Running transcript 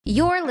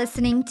You're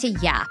listening to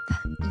YAP,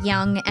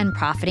 Young and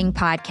Profiting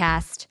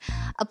Podcast,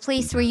 a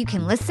place where you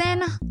can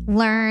listen,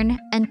 learn,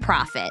 and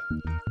profit.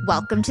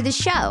 Welcome to the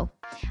show.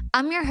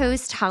 I'm your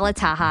host, Hala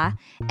Taha,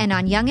 and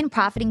on Young and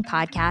Profiting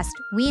Podcast,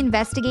 we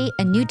investigate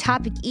a new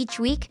topic each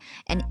week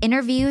and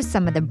interview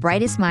some of the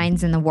brightest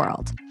minds in the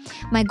world.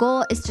 My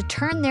goal is to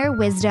turn their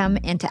wisdom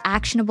into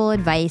actionable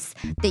advice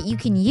that you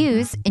can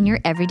use in your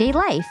everyday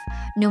life,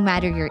 no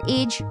matter your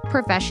age,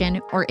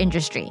 profession, or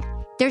industry.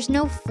 There's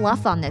no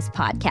fluff on this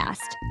podcast,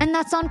 and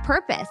that's on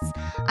purpose.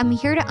 I'm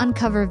here to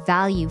uncover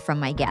value from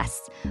my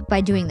guests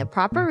by doing the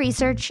proper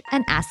research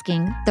and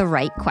asking the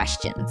right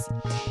questions.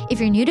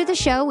 If you're new to the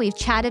show, we've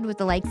chatted with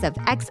the likes of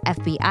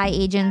ex-FBI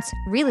agents,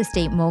 real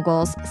estate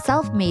moguls,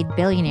 self-made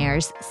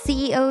billionaires,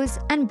 CEOs,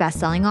 and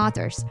best-selling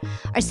authors.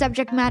 Our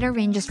subject matter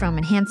ranges from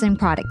enhancing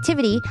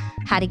productivity,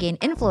 how to gain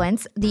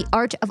influence, the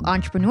art of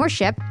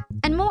entrepreneurship,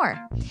 and more.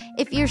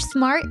 If you're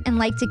smart and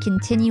like to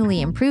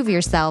continually improve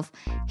yourself,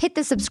 hit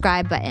the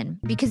subscribe button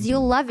because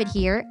you'll love it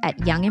here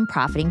at Young and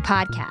Profiting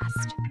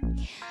Podcast.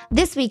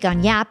 This week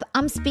on YAP,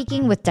 I'm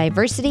speaking with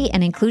diversity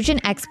and inclusion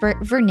expert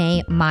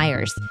Vernā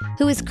Myers,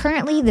 who is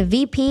currently the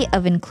VP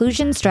of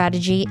Inclusion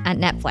Strategy at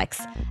Netflix,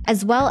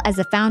 as well as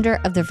the founder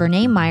of the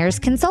Vernā Myers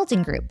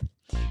Consulting Group.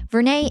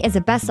 Vernā is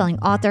a best-selling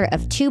author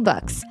of 2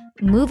 books,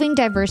 Moving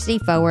Diversity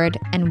Forward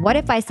and What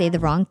If I Say the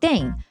Wrong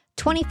Thing?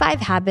 25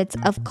 Habits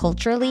of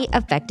Culturally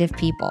Effective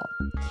People.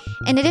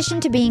 In addition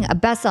to being a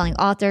best-selling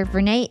author,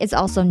 Vernā is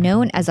also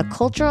known as a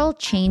cultural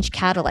change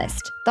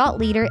catalyst, thought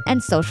leader,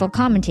 and social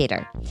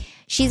commentator.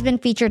 She's been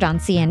featured on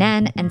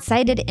CNN and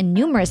cited in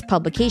numerous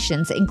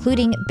publications,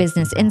 including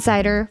Business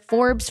Insider,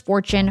 Forbes,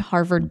 Fortune,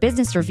 Harvard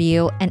Business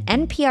Review, and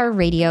NPR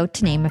Radio,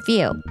 to name a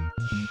few.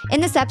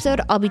 In this episode,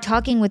 I'll be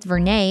talking with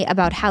Vernā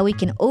about how we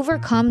can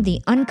overcome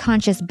the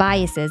unconscious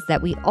biases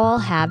that we all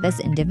have as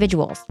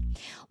individuals.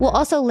 We'll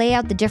also lay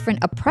out the different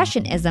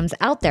oppression-isms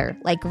out there,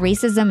 like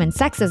racism and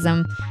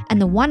sexism,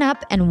 and the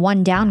one-up and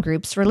one-down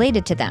groups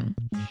related to them.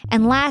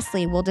 And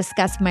lastly, we'll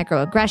discuss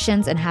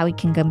microaggressions and how we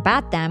can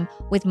combat them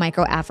with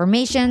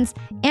microaffirmations,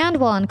 and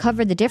we'll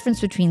uncover the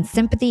difference between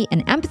sympathy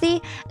and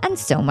empathy, and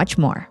so much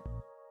more.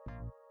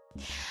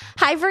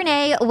 Hi,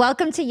 Vernā.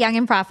 Welcome to Young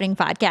and Profiting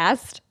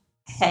Podcast.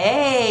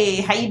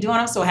 Hey, how you doing?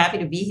 I'm so happy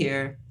to be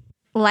here.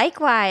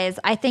 Likewise,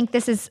 I think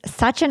this is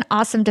such an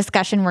awesome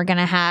discussion we're going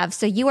to have.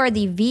 So you are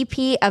the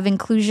VP of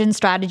Inclusion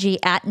Strategy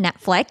at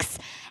Netflix,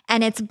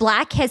 and it's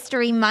Black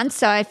History Month.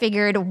 So I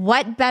figured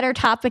what better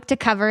topic to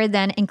cover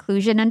than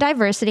inclusion and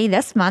diversity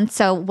this month.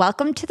 So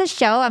welcome to the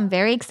show. I'm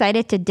very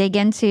excited to dig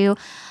into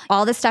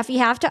all the stuff you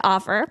have to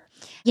offer.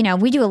 You know,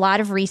 we do a lot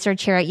of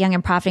research here at Young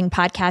and Profiting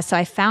Podcast. So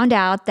I found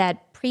out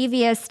that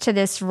previous to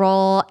this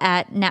role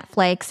at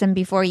Netflix and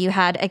before you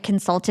had a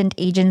consultant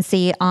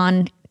agency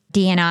on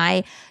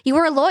D&I, you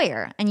were a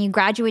lawyer and you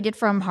graduated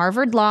from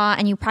Harvard Law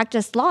and you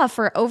practiced law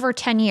for over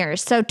 10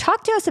 years. So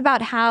talk to us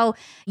about how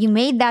you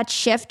made that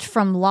shift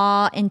from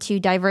law into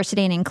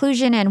diversity and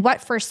inclusion and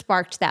what first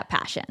sparked that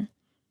passion.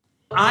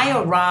 I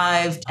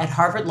arrived at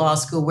Harvard Law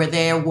School where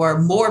there were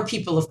more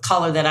people of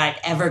color than I'd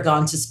ever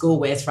gone to school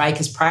with, right?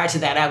 Because prior to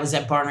that, I was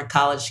at Barnard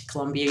College,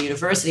 Columbia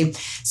University.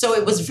 So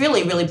it was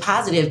really, really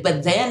positive.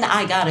 But then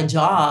I got a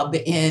job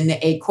in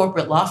a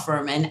corporate law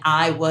firm, and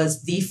I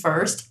was the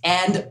first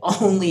and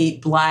only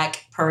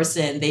Black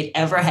person they'd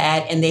ever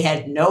had. And they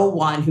had no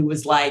one who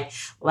was like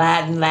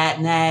Latin,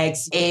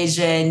 Latinx,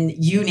 Asian,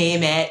 you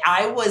name it.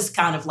 I was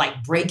kind of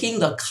like breaking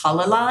the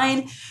color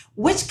line,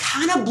 which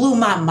kind of blew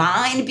my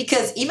mind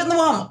because even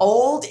though I'm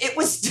old, it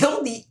was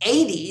still the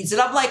 80s.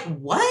 And I'm like,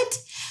 what?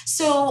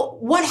 So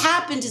what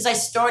happened is I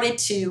started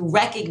to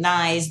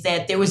recognize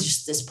that there was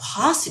just this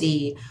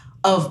paucity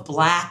of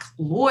Black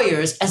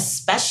lawyers,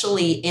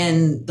 especially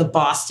in the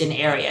Boston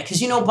area.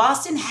 Because, you know,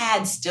 Boston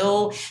had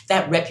still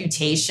that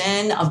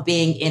reputation of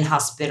being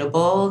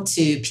inhospitable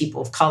to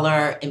people of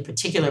color, in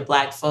particular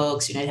Black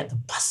folks. You know, they had the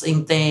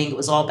busing thing. It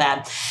was all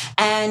bad.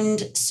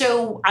 And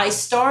so I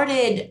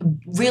started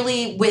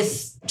really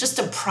with just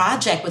a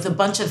project with a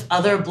bunch of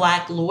other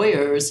Black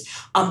lawyers,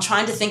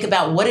 trying to think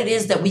about what it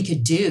is that we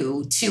could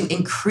do to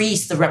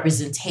increase the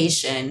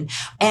representation.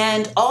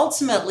 And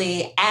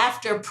ultimately,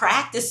 after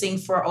practicing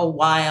for a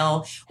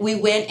while, we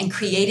went and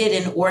created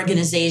an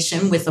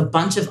organization with a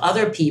bunch of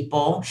other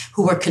people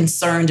who were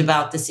concerned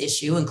about this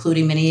issue,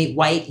 including many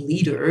white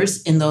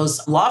leaders in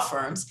those law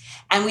firms.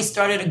 And we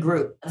started a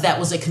group that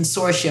was a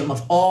consortium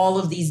of all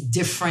of these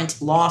different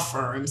law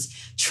firms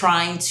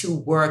trying to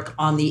work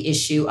on the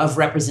issue of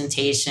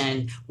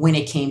representation when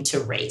it came to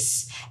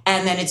race.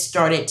 And then it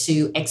started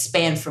to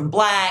expand from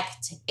Black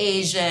to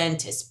Asian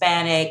to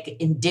Hispanic,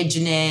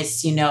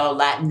 Indigenous,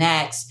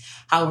 Latinx.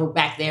 However,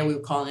 back there we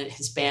were calling it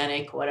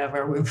Hispanic,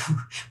 whatever.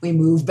 We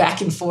moved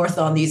back and forth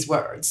on these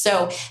words.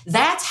 So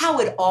that's how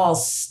it all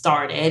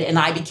started. And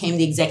I became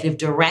the executive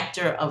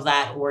director of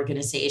that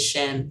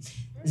organization.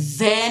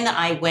 Then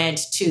I went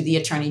to the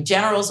Attorney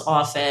General's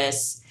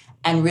office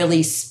and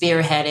really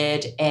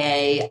spearheaded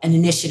an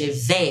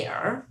initiative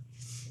there.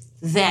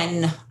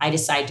 Then I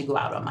decided to go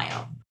out on my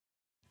own.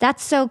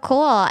 That's so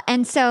cool.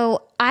 And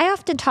so I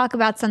often talk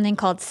about something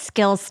called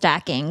skill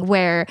stacking,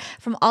 where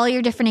from all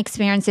your different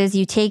experiences,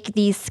 you take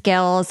these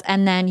skills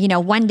and then,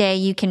 one day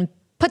you can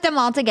put them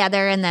all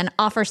together and then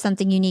offer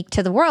something unique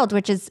to the world,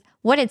 which is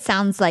what it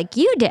sounds like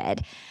you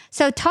did.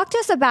 So talk to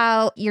us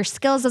about your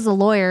skills as a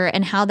lawyer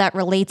and how that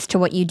relates to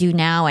what you do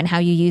now and how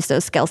you use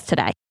those skills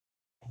today.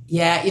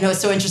 Yeah, it's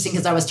so interesting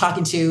because I was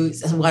talking to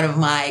one of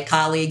my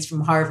colleagues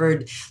from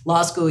Harvard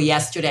Law School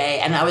yesterday,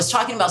 and I was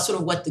talking about sort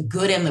of what the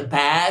good and the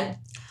bad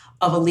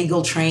of a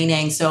legal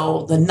training.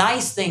 So the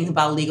nice thing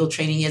about legal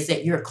training is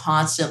that you're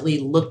constantly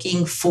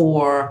looking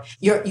for,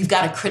 you've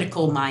got a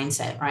critical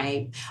mindset,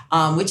 right?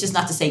 Which is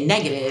not to say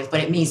negative, but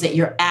it means that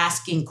you're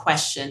asking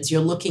questions.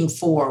 You're looking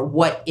for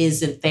what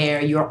isn't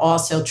there. You're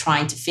also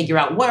trying to figure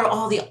out what are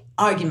all the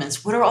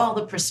arguments, what are all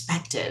the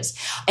perspectives?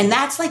 And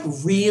that's like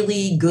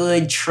really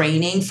good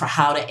training for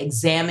how to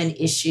examine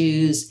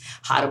issues,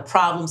 how to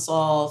problem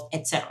solve,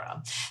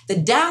 etc. The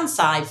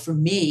downside for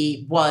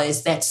me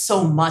was that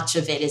so much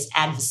of it is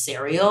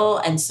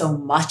adversarial and so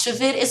much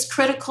of it is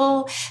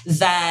critical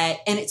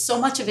so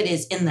much of it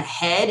is in the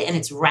head and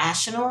it's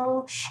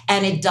rational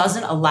and it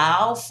doesn't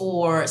allow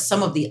for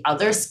some of the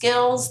other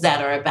skills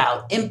that are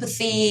about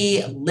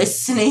empathy,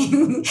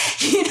 listening,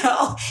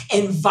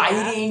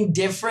 inviting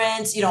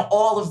difference,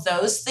 all of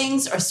those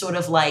things are sort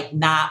of like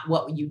not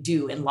what you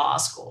do in law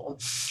school.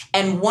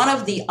 And one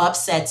of the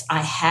upsets I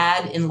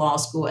had in law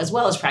school, as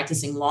well as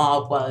practicing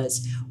law,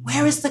 was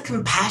where is the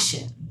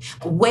compassion?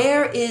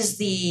 Where is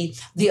the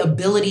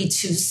ability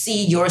to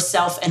see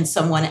yourself and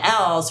someone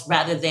else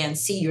rather than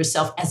see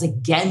yourself as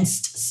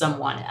against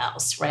someone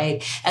else,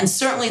 right? And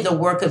certainly the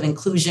work of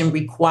inclusion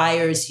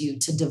requires you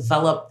to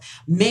develop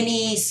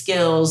many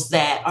skills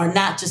that are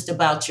not just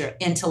about your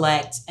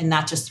intellect and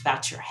not just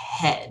about your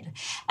head.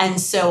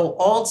 And so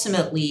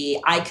ultimately,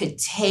 I could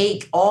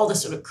take all the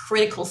sort of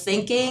critical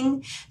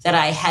thinking that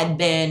I had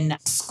been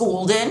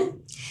schooled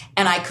in,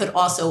 and I could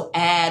also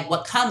add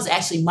what comes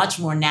actually much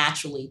more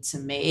naturally to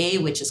me,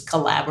 which is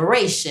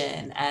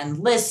collaboration and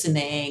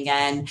listening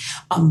and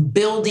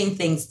building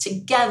things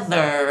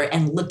together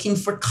and looking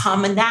for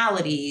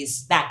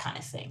commonalities, that kind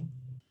of thing.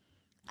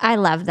 I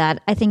love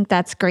that. I think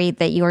that's great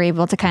that you were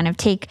able to kind of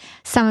take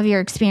some of your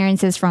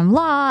experiences from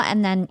law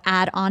and then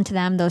add on to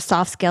them those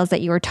soft skills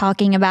that you were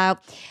talking about.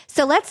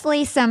 So let's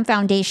lay some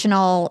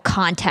foundational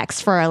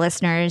context for our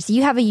listeners.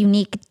 You have a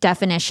unique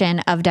definition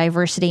of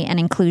diversity and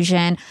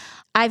inclusion.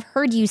 I've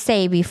heard you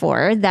say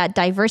before that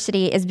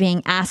diversity is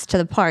being asked to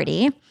the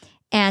party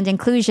and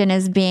inclusion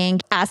is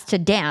being asked to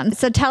dance.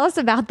 So tell us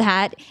about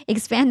that.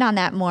 Expand on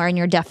that more in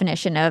your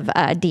definition of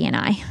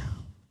D&I.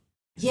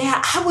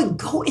 Yeah, I would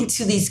go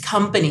into these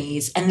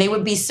companies and they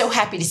would be so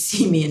happy to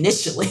see me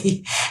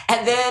initially.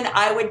 And then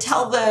I would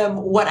tell them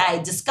what I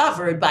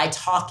discovered by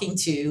talking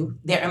to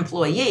their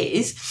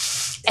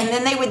employees. And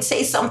then they would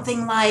say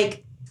something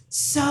like,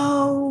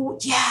 so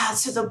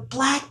the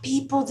Black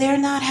people, they're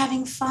not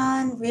having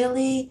fun,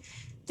 really?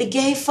 The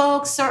gay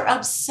folks are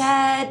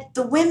upset.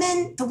 The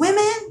women,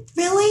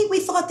 really? We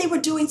thought they were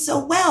doing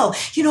so well.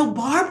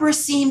 Barbara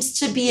seems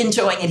to be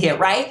enjoying it here,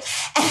 right?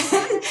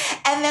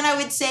 And then I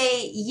would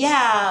say,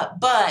 yeah,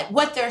 but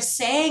what they're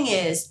saying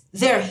is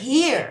they're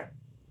here,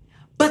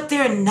 but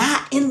they're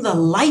not in the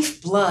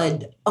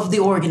lifeblood of the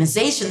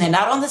organization. They're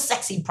not on the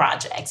sexy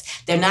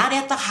projects. They're not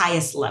at the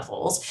highest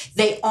levels.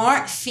 They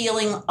aren't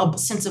feeling a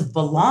sense of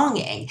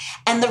belonging.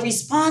 And the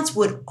response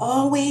would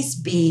always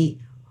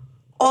be,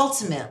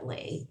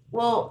 ultimately,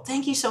 well,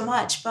 thank you so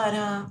much, but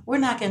we're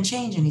not going to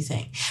change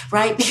anything,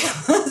 right?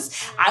 Because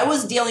I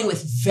was dealing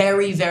with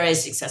very, very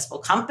successful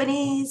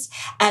companies,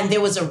 and there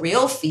was a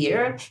real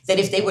fear that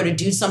if they were to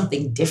do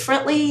something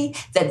differently,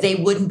 that they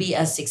wouldn't be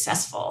as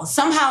successful.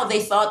 Somehow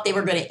they thought they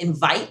were going to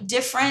invite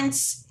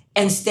difference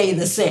and stay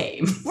the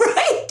same,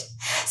 right?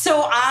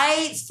 So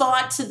I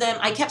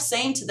kept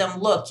saying to them,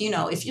 look,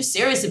 if you're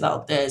serious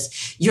about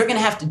this, you're going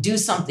to have to do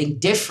something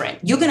different.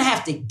 You're going to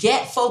have to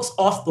get folks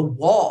off the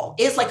wall.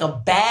 It's like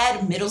a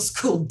bad middle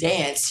school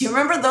dance. You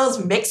remember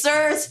those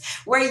mixers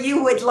where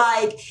you would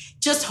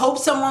just hope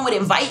someone would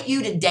invite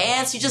you to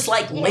dance? You just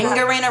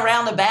lingering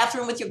around the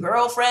bathroom with your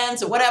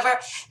girlfriends or whatever,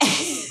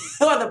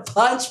 or the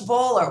punch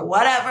bowl or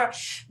whatever.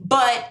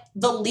 But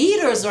the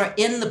leaders are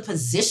in the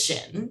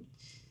position,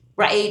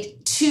 right,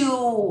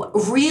 to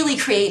really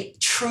create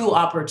true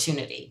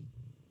opportunity,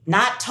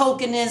 not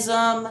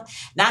tokenism,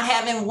 not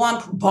having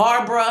one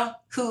Barbara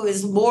who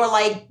is more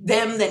like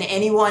them than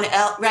anyone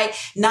else, right?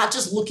 Not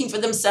just looking for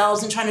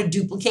themselves and trying to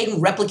duplicate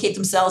and replicate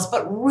themselves,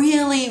 but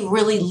really,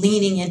 really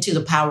leaning into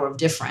the power of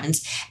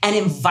difference and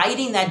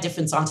inviting that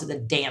difference onto the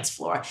dance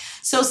floor.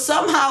 So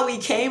somehow we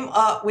came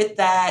up with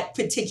that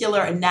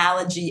particular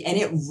analogy and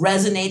it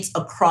resonates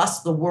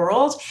across the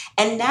world.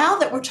 And now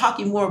that we're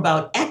talking more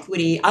about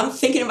equity, I'm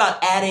thinking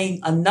about adding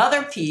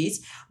another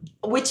piece,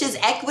 which is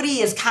equity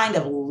is kind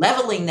of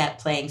leveling that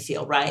playing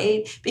field,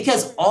 right?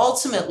 Because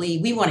ultimately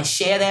we want to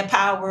share that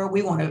power.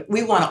 We want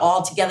to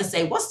all together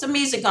say, what's the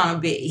music going to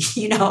be?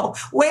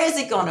 Where is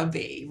it going to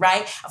be,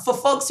 right? For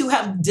folks who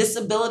have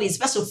disabilities,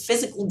 special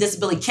physical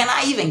disability, can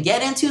I even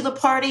get into the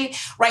party,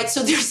 right?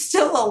 So there's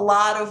still a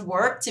lot of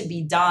work to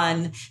be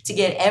done to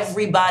get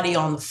everybody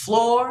on the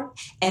floor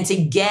and to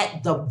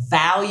get the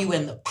value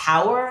and the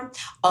power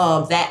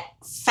of that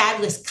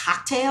fabulous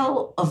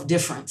cocktail of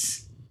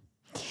difference.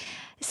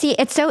 See,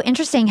 it's so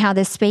interesting how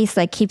this space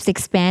keeps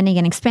expanding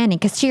and expanding,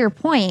 because to your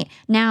point,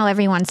 now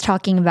everyone's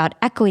talking about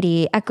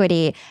equity.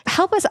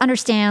 Help us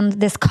understand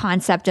this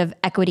concept of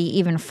equity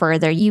even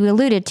further. You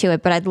alluded to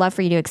it, but I'd love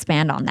for you to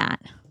expand on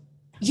that.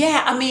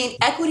 Yeah,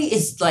 equity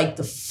is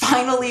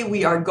finally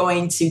we are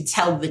going to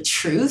tell the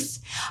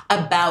truth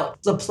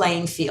about the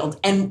playing field,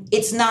 and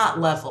it's not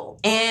level.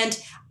 And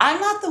I'm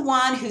not the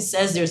one who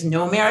says there's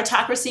no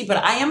meritocracy, but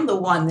I am the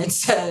one that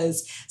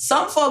says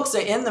some folks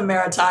are in the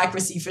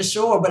meritocracy for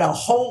sure, but a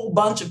whole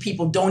bunch of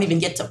people don't even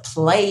get to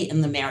play in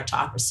the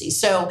meritocracy.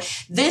 So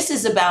this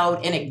is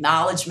about an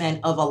acknowledgement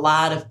of a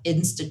lot of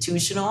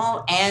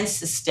institutional and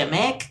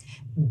systemic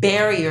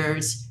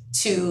barriers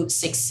to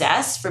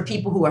success for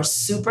people who are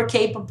super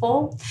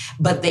capable,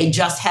 but they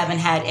just haven't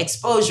had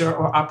exposure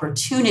or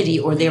opportunity,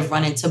 or they've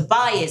run into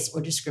bias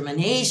or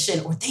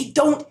discrimination, or they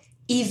don't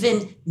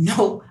even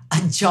know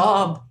a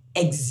job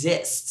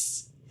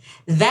exists.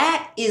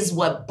 That is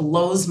what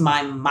blows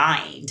my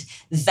mind,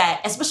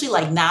 that especially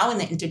now in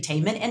the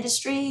entertainment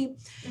industry,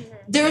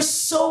 there's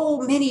so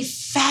many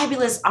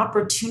fabulous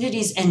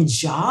opportunities and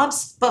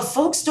jobs, but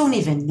folks don't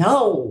even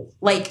know,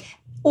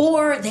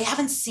 or they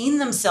haven't seen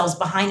themselves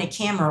behind a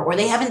camera, or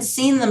they haven't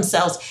seen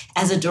themselves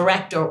as a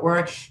director,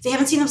 or they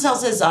haven't seen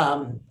themselves as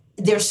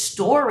their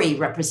story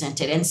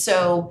represented. And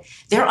so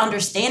their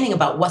understanding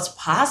about what's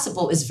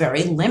possible is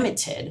very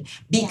limited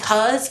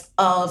because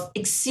of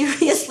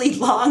seriously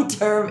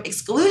long-term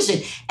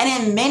exclusion.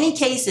 And in many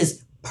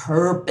cases,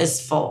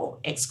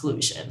 purposeful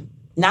exclusion.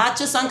 Not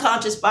just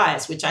unconscious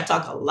bias, which I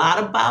talk a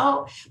lot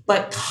about,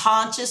 but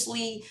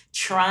consciously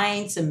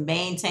trying to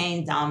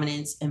maintain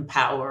dominance and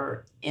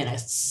power in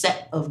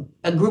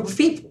a group of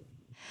people.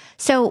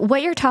 So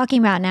what you're talking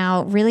about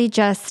now really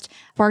just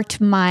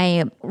sparked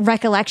my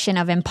recollection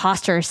of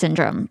imposter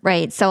syndrome,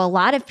 right? So a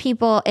lot of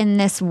people in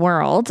this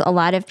world, a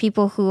lot of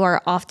people who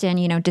are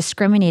often,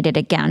 discriminated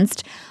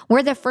against,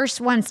 we're the first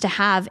ones to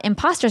have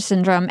imposter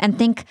syndrome and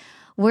think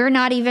we're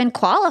not even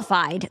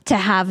qualified to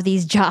have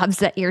these jobs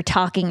that you're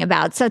talking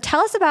about. So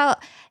tell us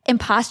about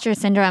imposter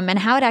syndrome and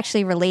how it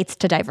actually relates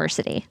to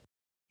diversity.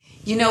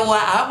 You know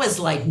what? I was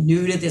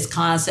new to this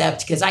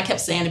concept because I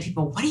kept saying to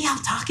people, what are y'all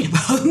talking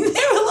about? And they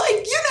were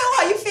like,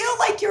 how you feel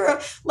like you're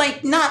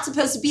not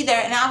supposed to be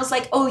there. And I was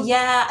like, oh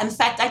yeah. In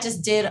fact, I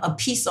just did a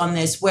piece on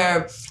this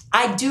where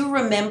I do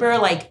remember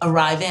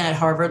arriving at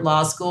Harvard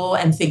Law School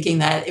and thinking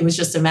that it was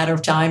just a matter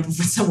of time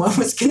before someone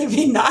was going to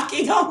be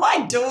knocking on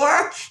my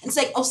door and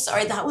saying, oh,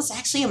 sorry, that was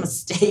actually a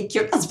mistake.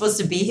 You're not supposed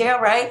to be here,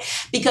 right?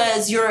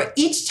 Because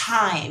each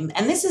time,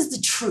 and this is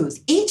the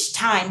truth, each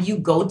time you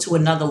go to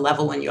another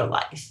level in your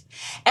life,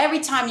 every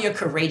time you're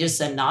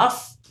courageous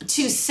enough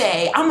to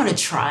say, I'm going to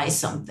try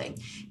something,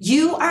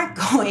 you are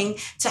going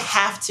to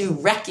have to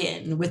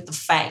reckon with the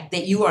fact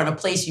that you are in a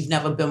place you've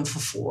never been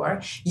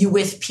before. You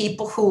with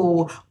people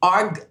who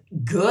are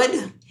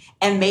good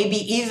and maybe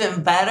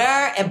even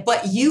better,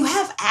 but you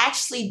have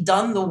actually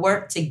done the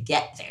work to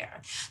get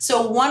there.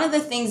 So one of the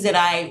things that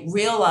I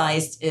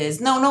realized is,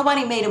 no,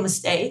 nobody made a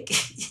mistake.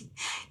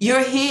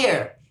 You're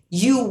here.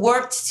 You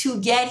worked to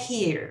get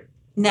here.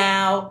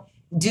 Now,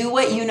 do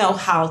what you know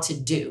how to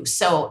do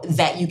so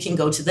that you can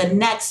go to the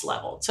next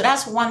level. So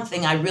that's one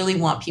thing I really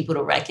want people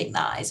to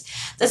recognize.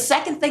 The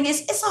second thing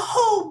is it's a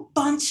whole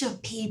bunch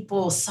of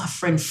people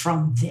suffering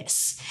from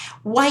this.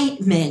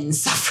 White men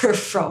suffer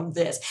from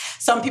this.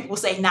 Some people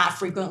say not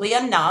frequently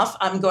enough.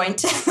 I'm going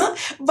to,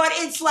 but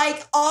it's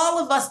all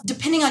of us,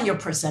 depending on your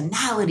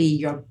personality,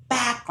 your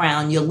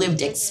background, your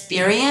lived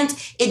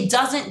experience, it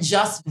doesn't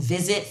just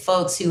visit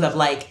folks who have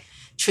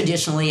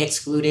traditionally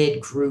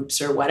excluded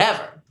groups or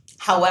whatever.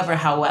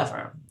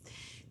 However,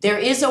 there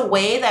is a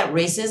way that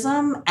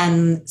racism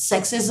and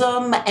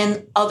sexism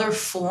and other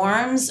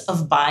forms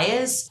of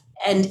bias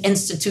and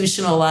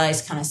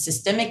institutionalized kind of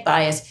systemic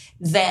bias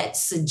that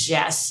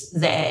suggests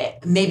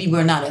that maybe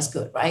we're not as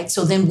good, right?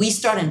 So then we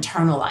start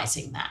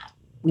internalizing that.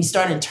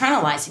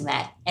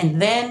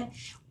 And then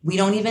we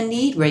don't even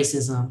need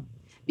racism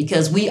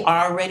because we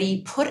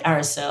already put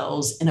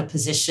ourselves in a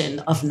position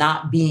of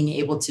not being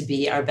able to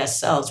be our best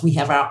selves. We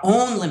have our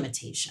own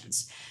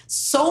limitations.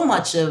 So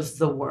much of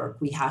the work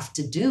we have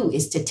to do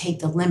is to take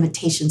the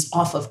limitations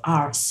off of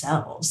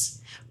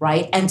ourselves,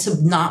 right? And to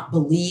not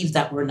believe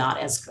that we're not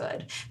as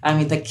good.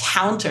 The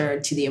counter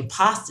to the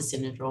imposter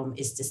syndrome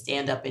is to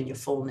stand up in your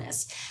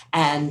fullness.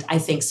 And I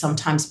think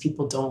sometimes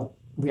people don't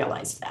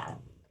realize that.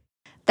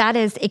 That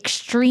is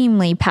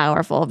extremely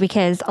powerful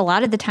because a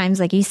lot of the times,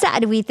 like you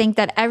said, we think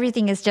that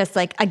everything is just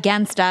like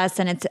against us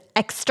and it's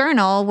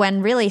external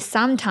when really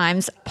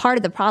sometimes part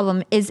of the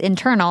problem is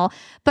internal,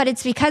 but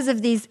it's because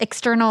of these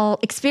external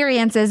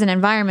experiences and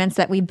environments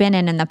that we've been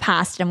in the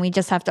past. And we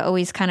just have to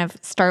always kind of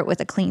start with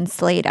a clean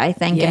slate, I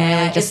think,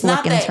 and really just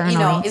look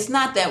internally. It's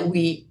not that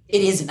it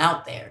isn't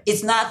out there.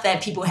 It's not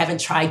that people haven't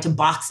tried to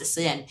box us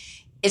in.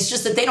 It's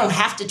just that they don't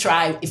have to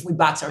try if we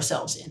box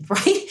ourselves in,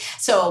 right?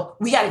 So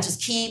we got to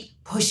just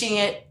keep pushing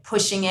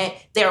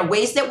it. There are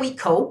ways that we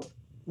cope,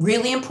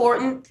 really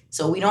important.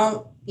 So we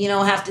don't,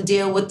 have to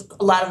deal with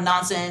a lot of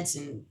nonsense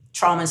and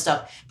trauma and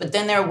stuff. But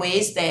then there are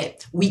ways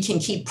that we can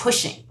keep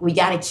pushing. We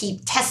got to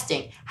keep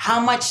testing. How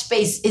much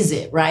space is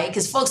it, right?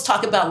 Because folks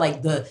talk about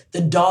like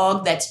the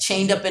dog that's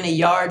chained up in a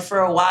yard for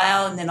a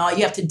while. And then all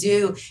you have to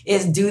do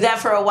is do that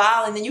for a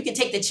while. And then you can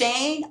take the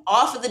chain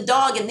off of the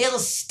dog and they'll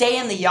stay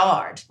in the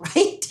yard,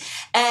 right?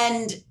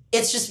 And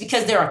it's just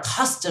because they're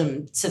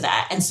accustomed to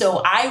that. And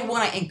so I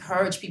want to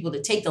encourage people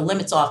to take the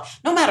limits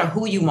off, no matter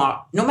who you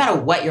are, no matter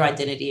what your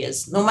identity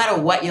is, no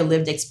matter what your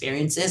lived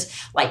experience is,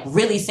 like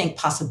really think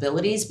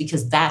possibilities,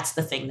 because that's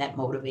the thing that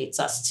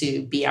motivates us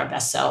to be our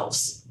best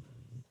selves.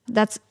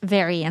 That's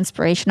very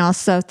inspirational.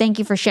 So thank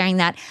you for sharing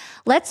that.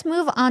 Let's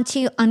move on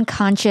to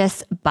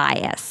unconscious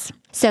bias.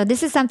 So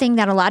this is something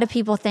that a lot of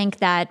people think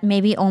that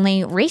maybe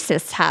only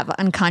racists have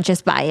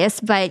unconscious bias,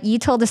 but you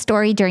told a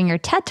story during your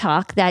TED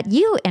Talk that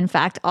you, in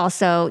fact,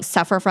 also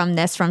suffer from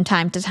this from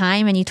time to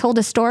time. And you told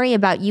a story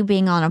about you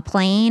being on a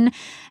plane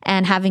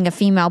and having a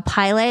female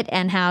pilot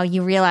and how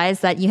you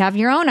realized that you have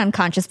your own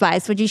unconscious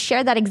bias. Would you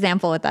share that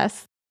example with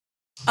us?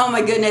 Oh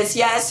my goodness.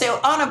 Yeah. So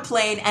on a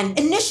plane and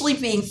initially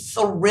being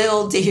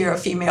thrilled to hear a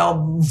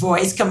female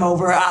voice come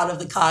over out of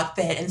the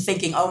cockpit and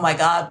thinking, oh my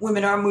God,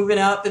 women are moving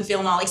up and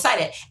feeling all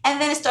excited.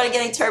 And then it started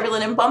getting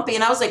turbulent and bumpy.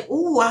 And I was like,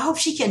 ooh, I hope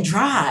she can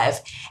drive.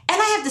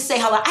 And I have to say,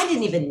 Hala, I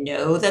didn't even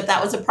know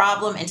that was a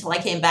problem until I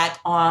came back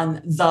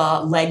on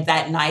the leg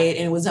that night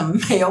and it was a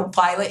male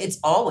pilot. It's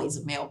always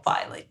a male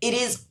pilot. It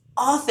is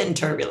often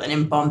turbulent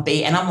and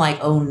bumpy. And I'm like,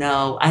 oh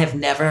no, I have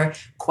never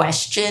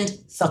questioned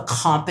the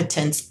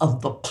competence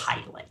of the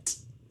pilot,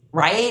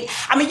 right?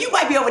 I mean, you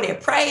might be over there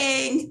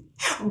praying,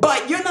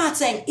 but you're not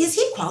saying, is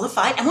he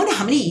qualified? I wonder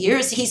how many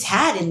years he's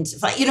had. And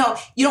you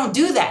don't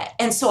do that.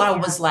 And so I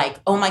was like,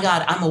 oh my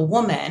God, I'm a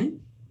woman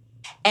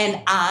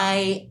and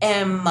I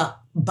am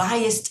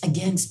biased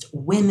against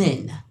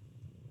women.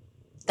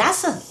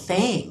 That's a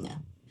thing.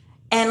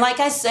 And like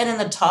I said in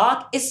the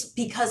talk, it's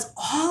because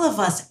all of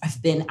us have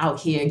been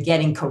out here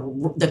getting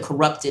the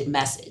corrupted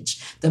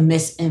message, the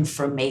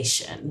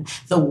misinformation,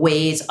 the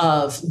ways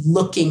of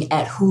looking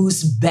at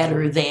who's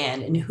better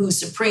than and who's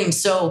supreme.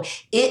 So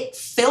it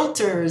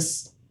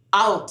filters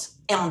out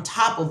on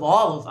top of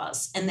all of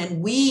us. And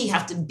then we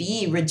have to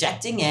be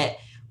rejecting it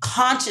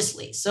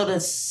consciously. So the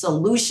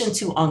solution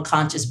to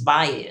unconscious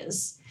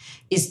bias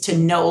is to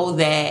know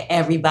that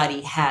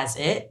everybody has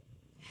it.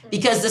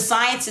 Because the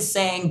science is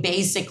saying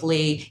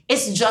basically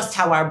it's just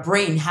how our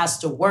brain has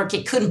to work.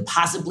 It couldn't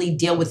possibly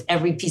deal with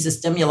every piece of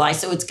stimuli.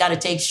 So it's got to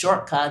take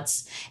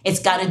shortcuts.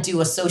 It's got to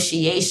do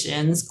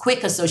associations,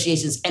 quick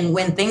associations. And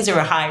when things are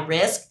a high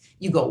risk,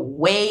 you go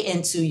way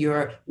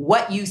into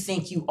what you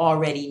think you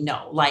already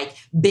know. Like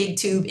big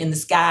tube in the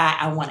sky,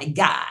 I want a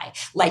guy.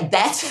 Like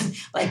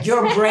that's like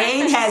your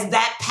brain has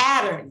that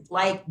pattern.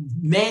 Like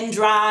men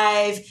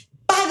drive.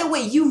 By the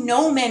way,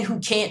 men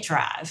who can't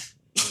drive.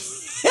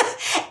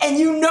 And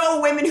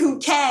women who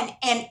can.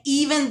 And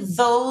even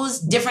those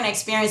different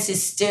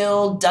experiences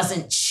still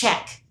doesn't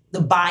check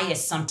the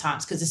bias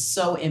sometimes because it's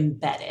so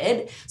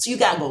embedded. So you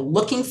got to go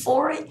looking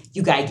for it.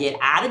 You got to get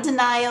out of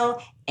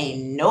denial.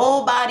 Ain't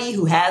nobody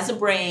who has a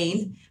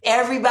brain.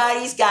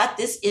 Everybody's got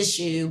this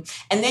issue.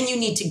 And then you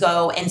need to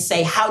go and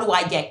say, how do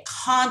I get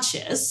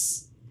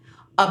conscious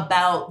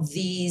about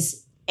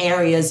these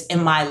areas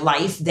in my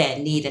life that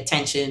need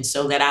attention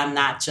so that I'm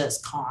not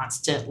just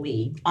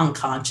constantly,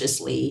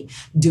 unconsciously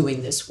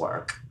doing this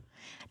work.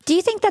 Do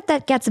you think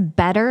that gets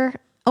better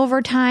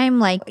over time?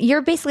 Like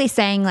you're basically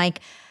saying like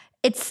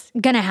it's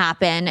going to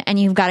happen and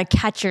you've got to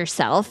catch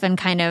yourself and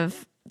kind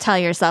of tell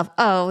yourself,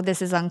 oh,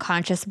 this is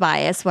unconscious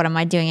bias. What am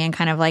I doing? And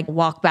kind of like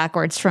walk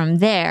backwards from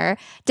there.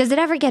 Does it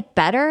ever get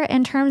better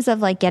in terms of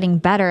like getting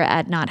better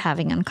at not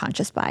having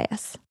unconscious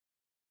bias?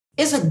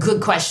 It's a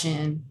good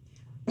question.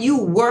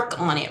 You work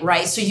on it,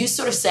 right? So you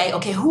sort of say,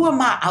 okay, who are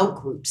my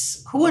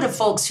outgroups? Who are the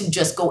folks who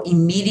just go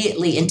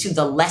immediately into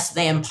the less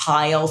than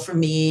pile for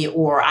me,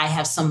 or I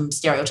have some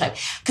stereotype?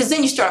 Because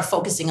then you start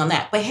focusing on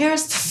that. But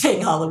here's the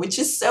thing, Hala, which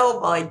is so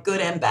like good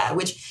and bad,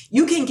 which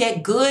you can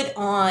get good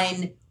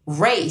on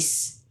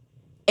race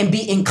and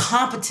be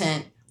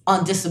incompetent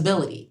on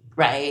disability,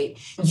 right?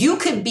 You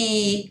could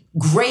be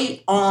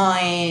great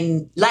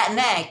on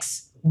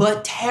Latinx,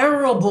 but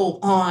terrible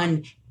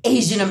on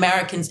Asian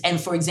Americans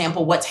and, for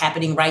example, what's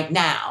happening right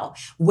now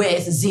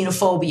with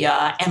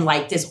xenophobia and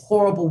like this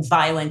horrible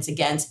violence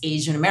against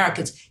Asian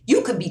Americans.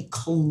 You could be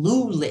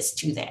clueless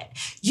to that.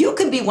 You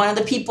could be one of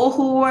the people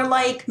who are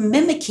like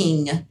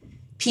mimicking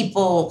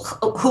people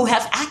who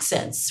have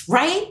accents,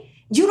 right?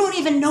 you don't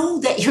even know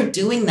that you're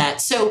doing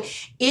that. So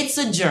it's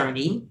a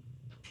journey.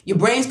 Your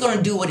brain's going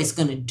to do what it's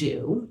going to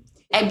do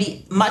and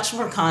be much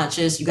more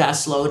conscious. You got to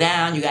slow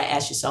down. You got to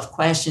ask yourself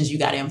questions. You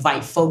got to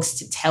invite folks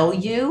to tell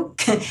you,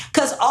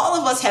 because all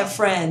of us have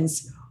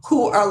friends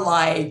who are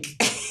like,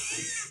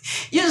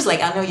 you're just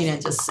like, I know you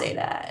didn't just say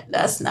that.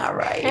 That's not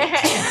right.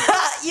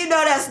 You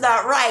know, that's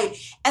not right.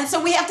 And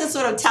so we have to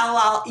sort of tell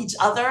out each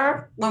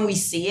other when we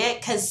see it,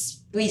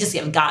 because we just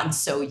have gotten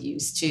so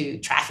used to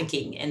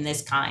trafficking in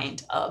this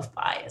kind of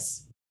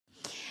bias.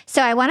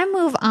 So I want to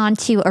move on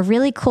to a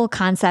really cool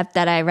concept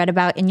that I read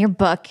about in your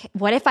book,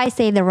 What If I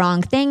Say the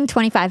Wrong Thing?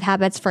 25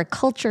 Habits for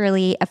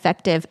Culturally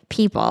Effective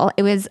People.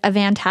 It was a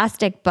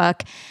fantastic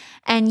book.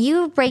 And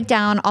you break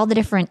down all the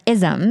different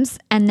isms,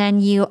 and then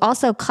you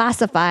also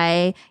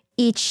classify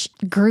each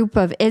group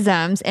of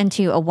isms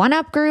into a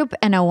one-up group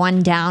and a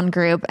one-down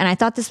group. And I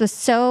thought this was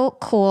so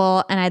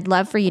cool, and I'd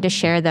love for you to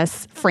share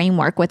this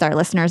framework with our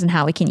listeners and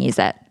how we can use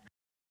it.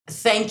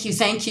 Thank you.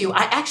 Thank you.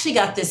 I actually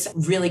got this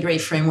really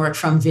great framework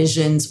from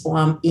Visions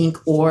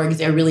Inc.org.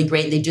 They're really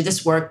great. They do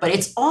this work, but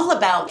it's all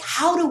about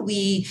how do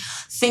we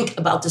think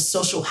about the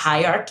social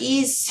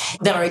hierarchies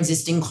that are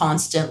existing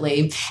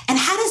constantly, and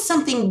how does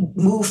something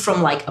move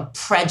from like a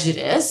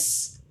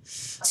prejudice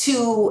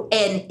to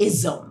an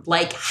ism?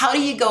 Like, how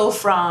do you go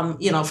from,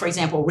 for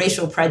example,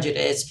 racial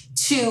prejudice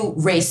to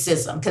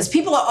racism? Because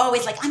people are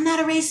always like, I'm not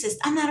a racist.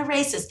 I'm not a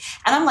racist.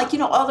 And I'm like,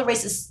 all the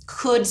racists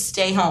could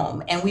stay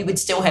home and we would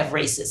still have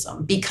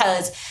racism,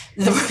 because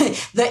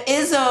the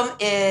ism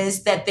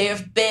is that there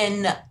have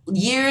been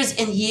years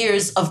and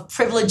years of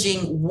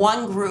privileging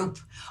one group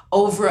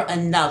over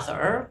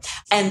another,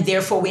 and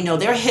therefore we know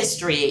their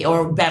history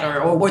or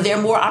better, or were there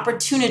more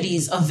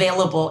opportunities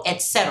available,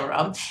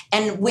 etc.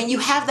 And when you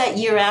have that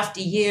year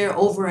after year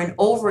over and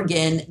over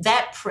again,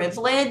 that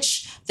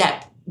privilege,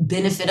 that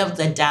benefit of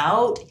the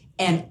doubt,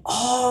 and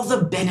all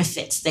the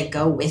benefits that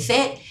go with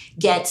it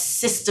get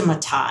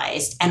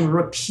systematized and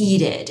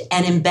repeated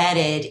and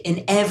embedded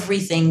in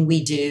everything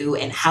we do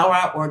and how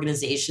our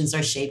organizations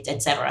are shaped,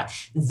 etc.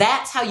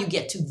 That's how you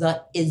get to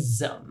the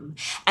ism.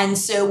 And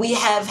so we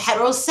have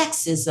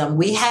heterosexism,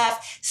 we have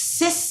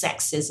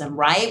cissexism,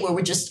 right? Where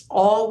we're just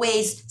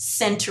always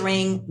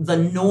centering the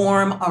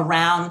norm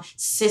around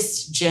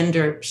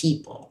cisgender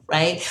people,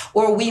 right?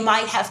 Or we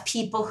might have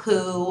people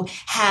who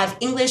have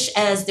English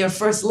as their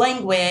first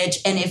language,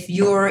 and if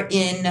you're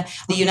in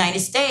the United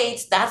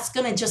States, that's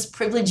going to just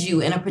privilege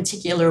you in a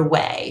particular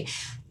way.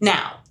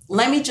 Now,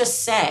 let me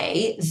just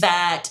say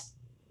that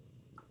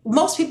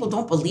most people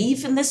don't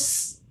believe in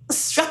this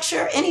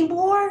structure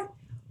anymore,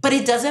 but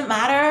it doesn't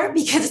matter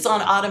because it's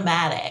on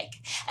automatic.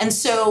 And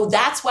so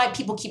that's why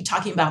people keep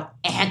talking about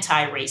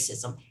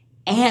anti-racism,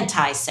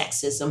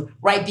 anti-sexism,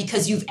 right?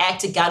 Because you've got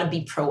to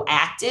be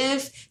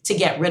proactive to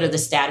get rid of the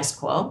status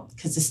quo,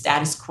 because the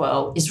status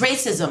quo is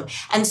racism.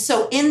 And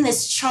so in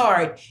this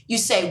chart, you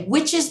say,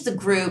 which is the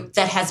group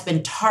that has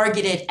been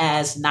targeted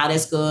as not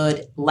as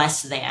good,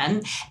 less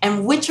than,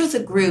 and which are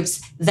the groups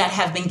that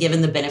have been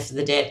given the benefit of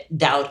the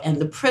doubt and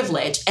the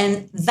privilege.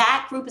 And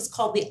that group is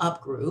called the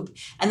up group.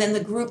 And then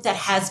the group that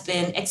has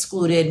been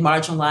excluded,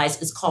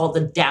 marginalized, is called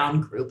the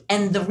down group.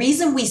 And the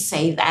reason we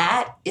say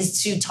that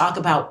is to talk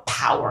about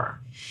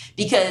power,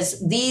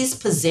 because these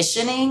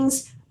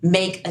positionings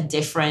make a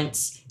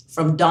difference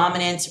from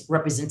dominance,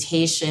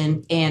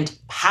 representation, and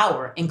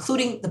power,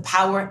 including the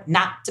power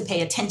not to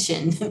pay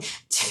attention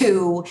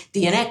to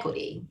the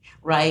inequity,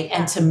 right? Yeah.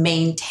 And to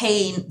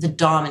maintain the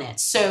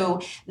dominance.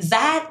 So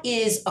that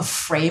is a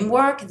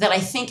framework that I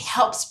think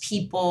helps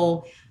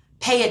people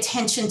pay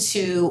attention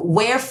to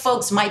where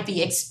folks might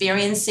be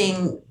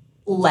experiencing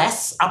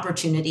less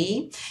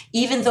opportunity,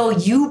 even though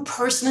you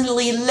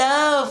personally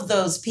love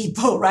those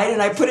people, right?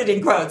 And I put it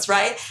in quotes,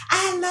 right?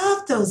 I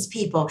love those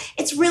people.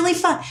 It's really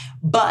fun.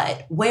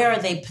 But where are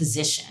they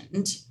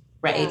positioned,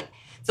 right? Yeah.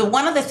 The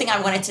one other thing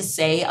I wanted to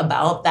say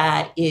about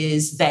that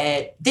is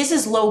that this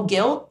is low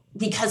guilt,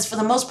 because for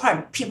the most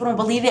part, people don't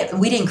believe it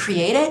and we didn't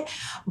create it,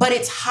 but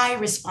it's high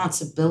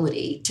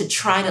responsibility to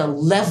try to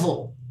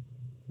level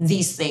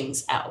these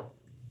things out.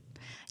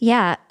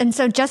 Yeah. And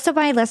so just so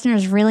my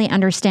listeners really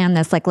understand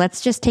this, like,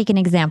 let's just take an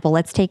example.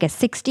 Let's take a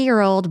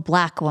 60-year-old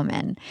Black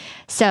woman.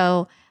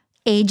 So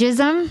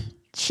ageism,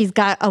 she's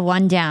got a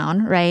 1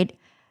 down, right?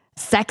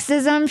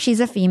 Sexism, she's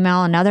a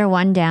female, another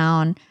 1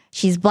 down.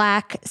 She's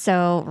Black,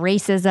 so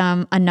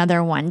racism,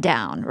 another 1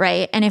 down,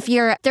 right? And if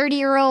you're a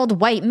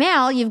 30-year-old white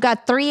male, you've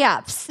got 3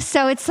 ups.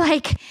 So it's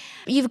like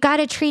you've got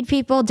to treat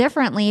people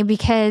differently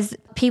because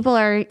people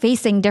are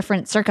facing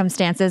different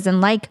circumstances.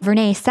 And like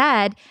Vernā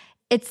said,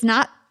 it's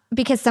not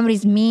because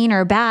somebody's mean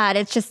or bad,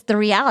 it's just the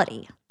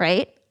reality,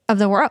 right, of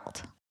the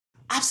world.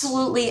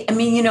 Absolutely. I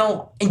mean,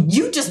 and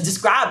you just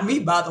described me,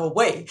 by the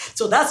way.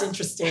 So that's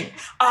interesting. And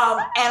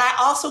I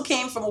also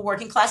came from a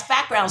working class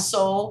background.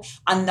 So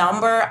a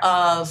number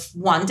of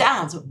one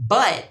downs.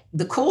 But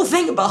the cool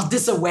thing about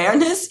this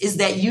awareness is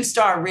that you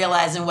start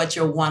realizing what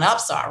your one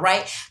ups are,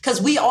 right?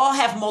 Because we all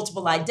have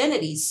multiple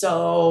identities.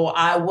 So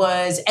I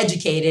was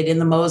educated in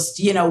the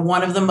most,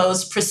 one of the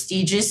most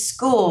prestigious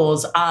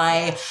schools.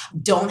 I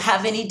don't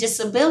have any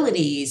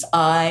disabilities.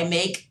 I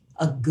make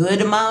a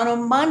good amount of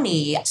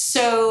money.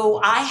 So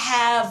I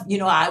have,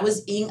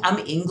 I'm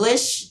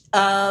English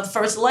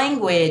first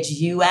language,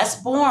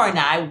 US born.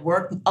 I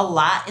work a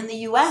lot in the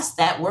US.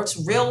 That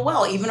works real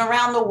well. Even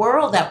around the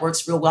world, that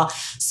works real well.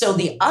 So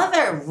the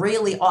other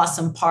really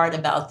awesome part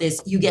about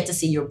this, you get to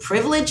see your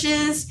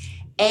privileges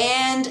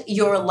and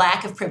your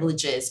lack of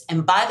privileges.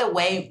 And by the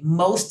way,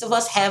 most of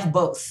us have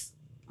both.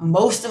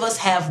 Most of us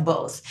have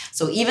both.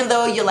 So even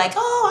though you're like,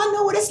 oh, I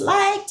know what it's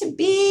like to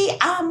be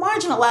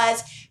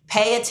marginalized,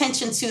 pay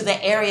attention to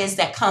the areas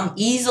that come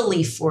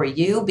easily for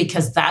you,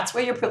 because that's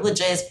where your privilege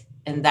is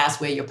and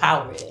that's where your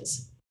power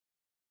is.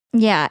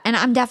 Yeah. And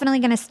I'm definitely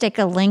going to stick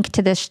a link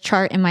to this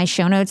chart in my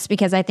show notes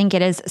because I think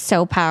it is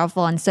so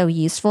powerful and so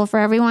useful for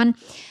everyone.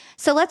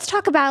 So let's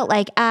talk about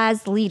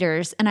as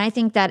leaders. And I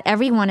think that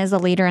everyone is a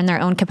leader in their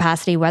own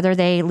capacity, whether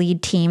they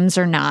lead teams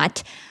or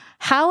not.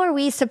 How are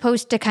we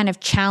supposed to kind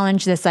of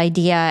challenge this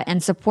idea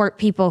and support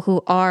people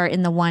who are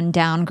in the one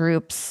down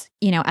groups,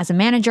 as a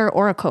manager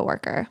or a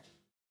coworker?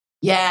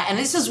 Yeah, and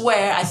this is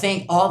where I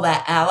think all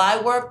that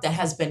ally work that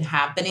has been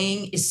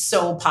happening is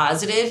so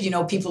positive.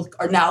 People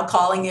are now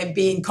calling it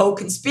being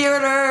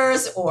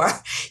co-conspirators or,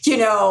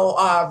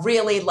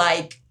 really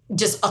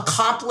just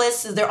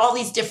accomplice. There are all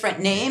these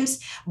different names.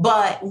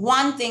 But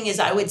one thing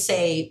is, I would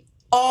say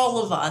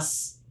all of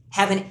us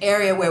have an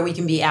area where we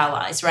can be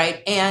allies,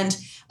 right? And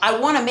I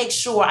want to make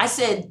sure, I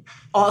said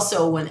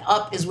also when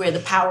up is where the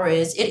power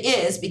is, it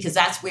is, because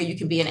that's where you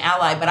can be an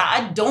ally. But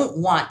I don't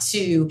want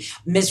to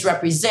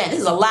misrepresent.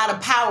 There's a lot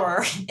of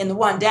power in the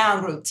one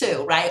down group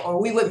too, right?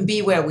 Or we wouldn't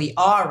be where we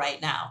are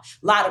right now.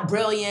 A lot of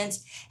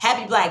brilliance,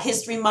 happy Black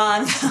History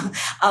Month,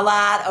 a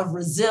lot of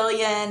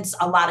resilience,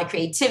 a lot of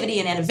creativity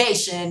and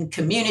innovation,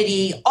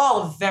 community,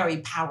 all very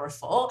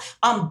powerful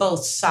on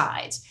both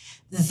sides.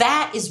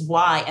 That is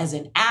why as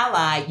an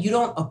ally, you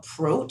don't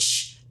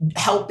approach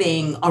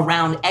helping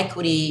around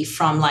equity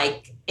from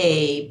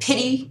a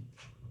pity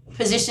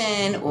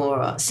position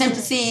or a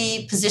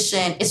sympathy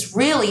position. It's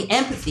really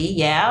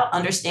empathy,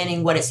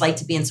 understanding what it's like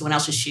to be in someone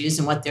else's shoes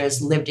and what their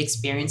lived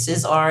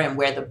experiences are and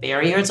where the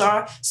barriers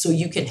are so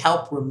you can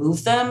help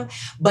remove them.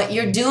 But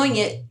you're doing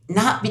it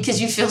not because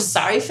you feel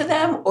sorry for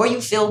them or you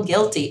feel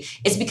guilty.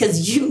 It's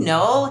because you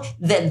know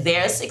that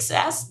their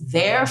success,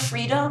 their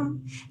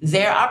freedom,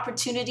 their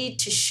opportunity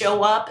to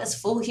show up as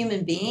full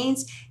human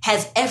beings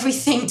has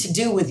everything to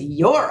do with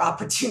your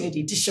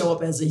opportunity to show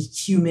up as a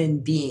human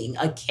being,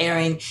 a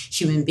caring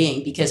human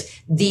being, because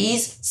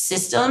these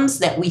systems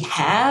that we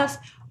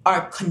have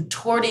are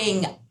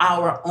contorting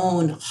our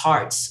own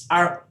hearts,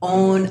 our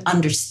own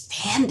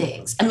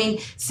understandings. I mean,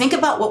 think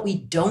about what we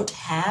don't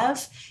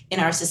have in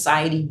our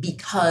society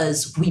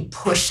because we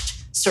pushed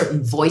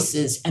certain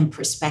voices and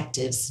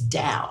perspectives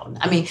down.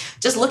 I mean,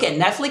 just look at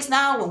Netflix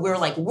now when we're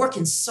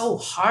working so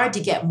hard to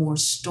get more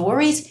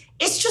stories.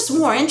 It's just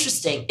more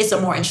interesting. It's a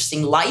more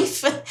interesting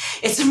life.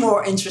 It's a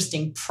more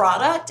interesting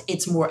product.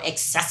 It's more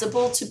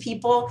accessible to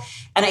people.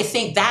 And I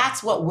think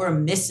that's what we're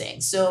missing.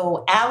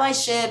 So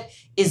allyship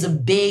is a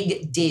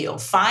big deal.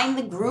 Find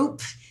the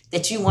group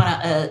that you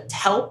want to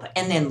help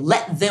and then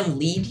let them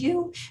lead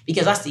you,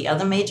 because that's the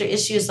other major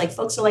issue is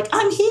folks are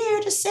I'm here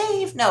to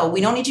save. No,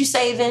 we don't need you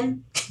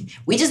saving.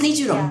 We just need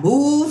you to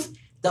move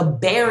the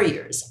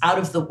barriers out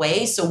of the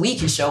way so we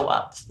can show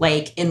up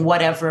in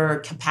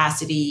whatever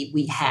capacity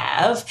we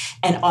have.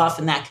 And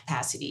often that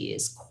capacity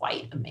is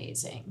quite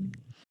amazing.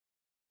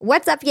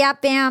 What's up,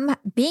 Yap Fam?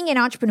 Being an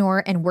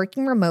entrepreneur and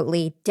working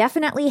remotely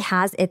definitely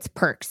has its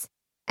perks.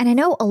 And I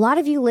know a lot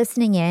of you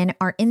listening in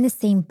are in the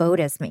same boat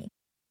as me.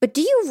 But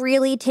do you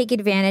really take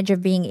advantage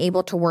of being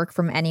able to work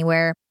from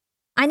anywhere?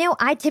 I know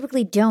I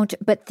typically don't,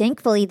 but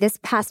thankfully this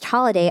past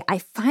holiday, I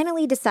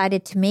finally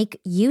decided to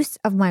make use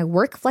of my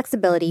work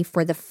flexibility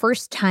for the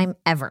first time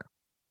ever.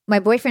 My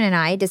boyfriend and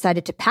I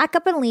decided to pack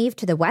up and leave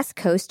to the West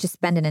Coast to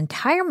spend an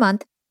entire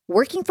month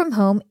working from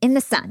home in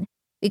the sun.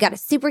 We got a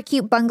super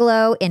cute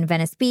bungalow in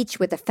Venice Beach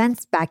with a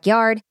fenced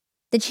backyard.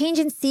 The change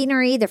in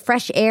scenery, the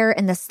fresh air,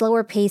 and the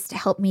slower pace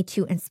helped me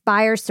to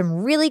inspire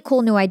some really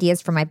cool new ideas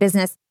for my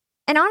business.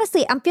 And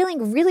honestly, I'm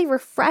feeling really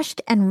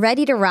refreshed and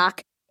ready to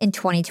rock in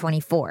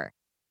 2024.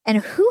 And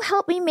who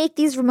helped me make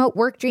these remote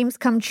work dreams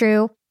come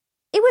true?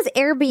 It was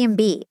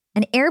Airbnb.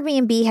 And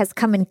Airbnb has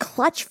come in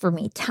clutch for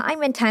me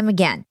time and time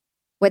again.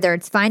 Whether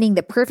it's finding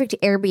the perfect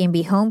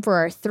Airbnb home for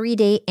our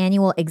 3-day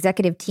annual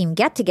executive team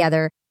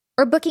get-together,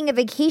 or booking a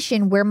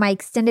vacation where my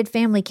extended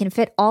family can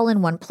fit all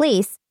in one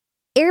place,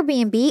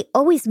 Airbnb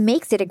always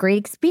makes it a great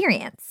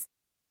experience.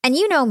 And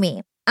you know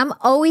me. I'm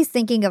always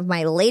thinking of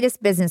my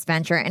latest business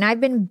venture, and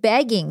I've been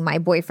begging my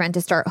boyfriend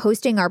to start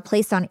hosting our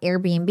place on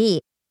Airbnb.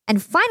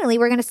 And finally,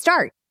 we're going to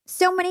start.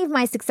 So many of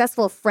my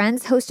successful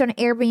friends host on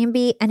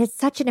Airbnb, and it's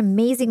such an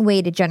amazing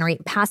way to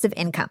generate passive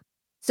income.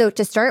 So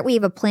to start, we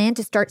have a plan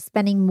to start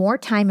spending more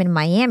time in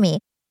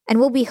Miami, and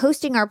we'll be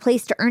hosting our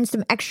place to earn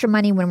some extra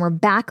money when we're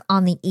back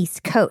on the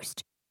East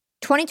Coast.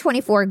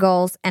 2024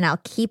 goals, and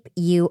I'll keep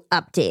you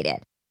updated.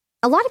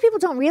 A lot of people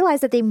don't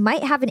realize that they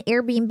might have an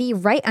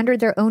Airbnb right under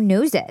their own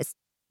noses.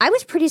 I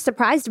was pretty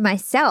surprised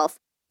myself.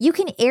 You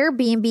can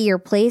Airbnb your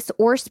place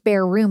or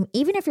spare room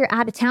even if you're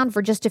out of town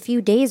for just a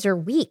few days or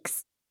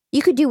weeks.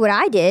 You could do what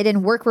I did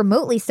and work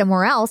remotely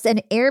somewhere else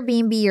and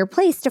Airbnb your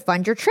place to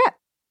fund your trip.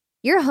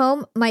 Your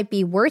home might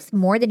be worth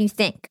more than you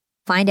think.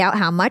 Find out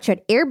how much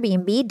at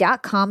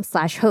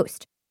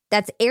airbnb.com/host.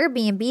 That's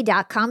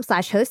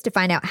airbnb.com/host to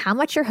find out how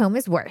much your home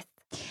is worth.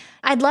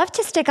 I'd love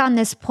to stick on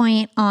this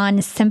point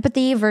on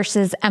sympathy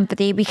versus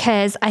empathy,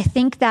 because I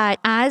think that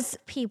as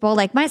people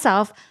like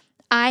myself,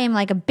 I am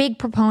like a big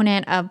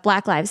proponent of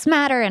Black Lives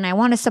Matter and I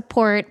want to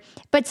support,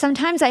 but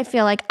sometimes I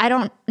feel like I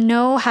don't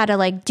know how to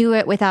like do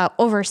it without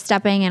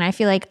overstepping. And I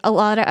feel like a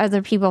lot of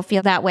other people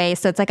feel that way.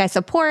 So it's like I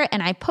support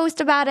and I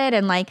post about it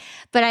and like,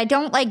 but I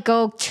don't like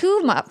go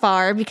too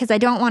far because I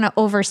don't want to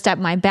overstep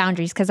my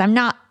boundaries because I'm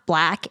not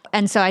Black.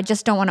 And so I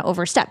just don't want to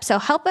overstep. So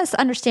help us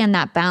understand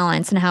that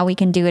balance and how we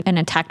can do it in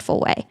a tactful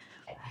way.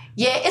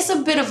 Yeah, it's a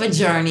bit of a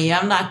journey.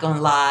 I'm not going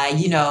to lie.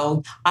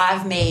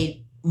 I've made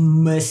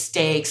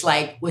mistakes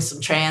like with some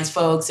trans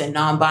folks and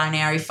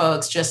non-binary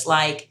folks, just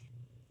like,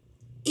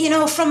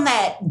 from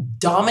that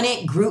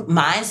dominant group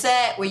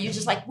mindset where you're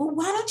just like, well,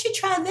 why don't you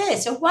try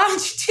this? Or why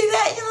don't you do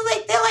that?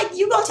 They're like,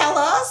 you gonna tell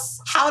us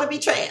how to be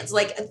trans?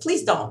 Like,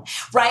 please don't,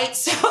 right?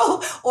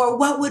 So, or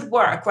what would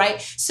work, right?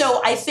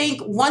 So I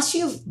think once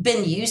you've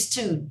been used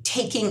to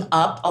taking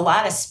up a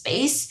lot of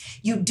space,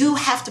 you do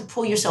have to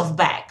pull yourself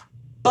back.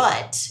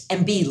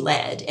 And be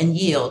led and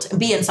yield and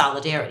be in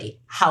solidarity.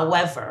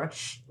 However,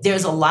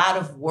 there's a lot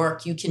of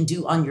work you can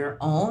do on your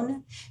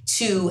own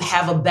to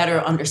have a better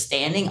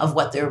understanding of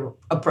what their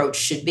approach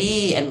should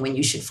be and when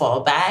you should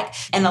fall back.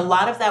 And a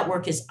lot of that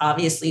work is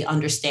obviously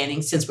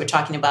understanding, since we're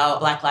talking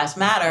about Black Lives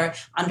Matter,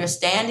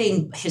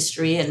 understanding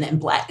history and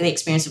the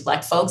experience of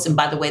Black folks. And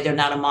by the way, they're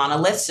not a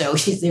monolith. So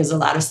there's a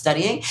lot of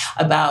studying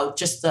about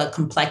just the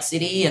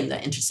complexity and the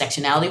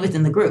intersectionality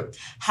within the group.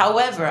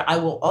 However, I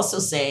will also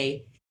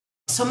say,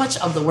 so much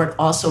of the work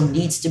also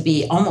needs to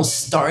be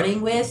almost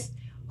starting with,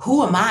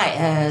 who am I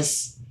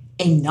as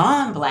a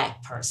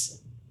non-Black person?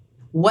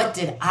 What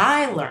did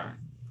I learn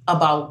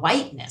about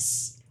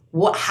whiteness?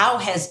 How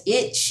has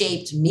it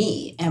shaped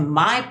me and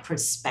my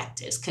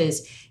perspectives?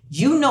 Because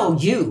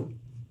you.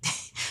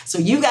 So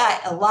you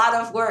got a lot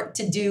of work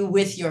to do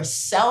with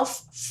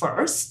yourself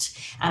first.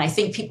 And I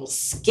think people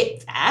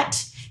skip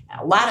that.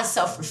 A lot of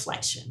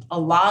self-reflection, a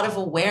lot of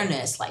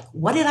awareness, like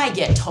what did I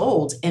get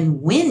told and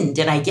when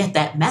did I get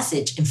that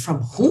message and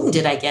from whom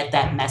did I get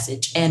that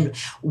message and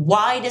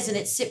why doesn't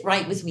it sit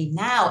right with me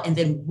now? And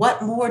then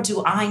what more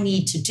do I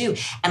need to do?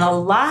 And a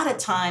lot of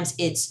times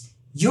it's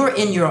you're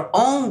in your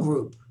own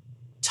group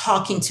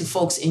talking to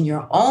folks in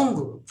your own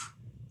group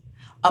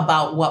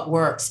about what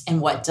works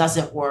and what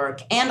doesn't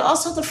work, and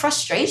also the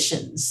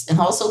frustrations and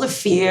also the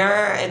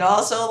fear and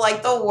also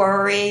like the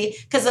worry,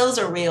 because those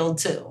are real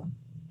too.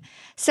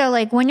 So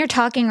like when you're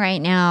talking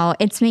right now,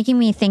 it's making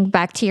me think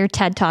back to your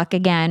TED Talk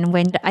again,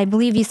 when I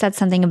believe you said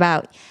something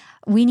about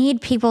we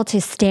need people to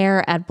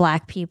stare at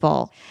Black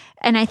people.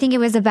 And I think it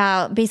was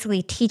about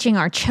basically teaching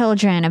our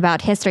children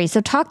about history.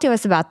 So talk to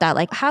us about that.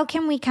 Like how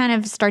can we kind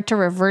of start to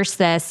reverse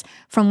this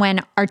from when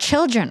our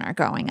children are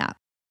growing up?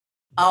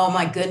 Oh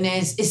my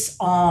goodness, it's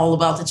all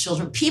about the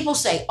children. People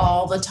say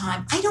all the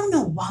time, I don't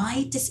know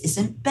why this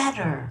isn't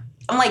better.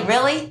 I'm like,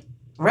 really?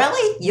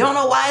 Really? You don't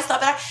know why it's not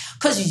better?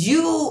 Because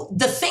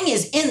the thing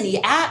is in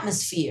the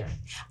atmosphere.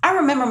 I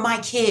remember my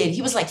kid,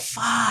 he was like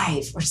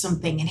 5 or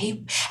something.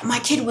 And my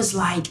kid was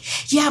like,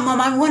 yeah,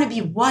 Mom, I want to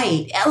be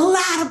white. A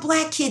lot of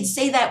Black kids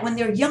say that when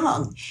they're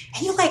young.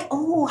 And you're like,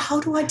 oh, how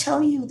do I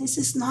tell you this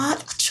is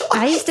not a choice?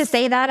 I used to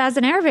say that as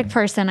an Arabic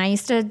person. I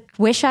used to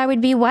wish I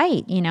would be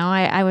white,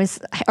 I was,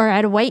 or I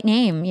had a white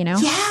name,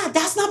 Yeah,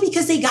 that's not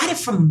because they got it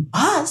from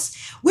us.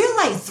 We're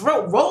like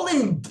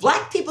rolling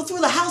Black people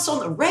through the house on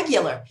the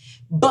regular.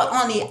 But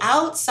on the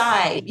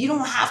outside, you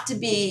don't have to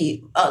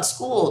be at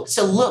school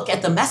to look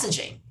at the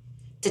messaging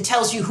that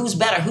tells you who's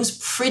better, who's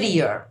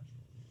prettier,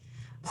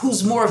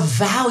 who's more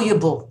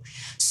valuable.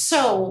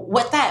 So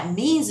what that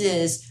means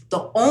is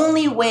the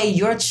only way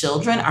your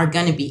children are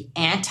going to be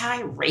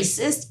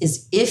anti-racist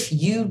is if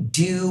you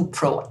do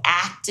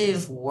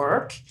proactive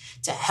work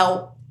to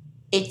help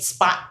it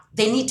spot.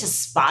 They need to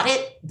spot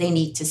it. They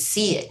need to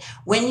see it.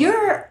 When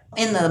you're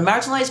in the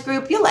marginalized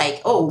group, you're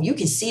like, oh, you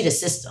can see the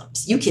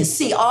systems. You can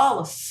see all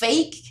the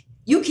fake.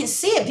 You can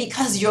see it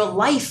because your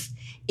life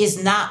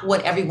is not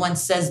what everyone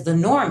says the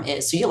norm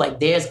is. So you're like,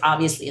 there's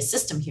obviously a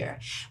system here.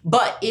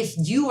 But if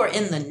you are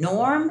in the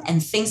norm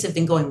and things have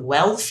been going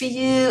well for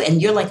you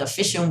and you're like a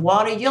fish in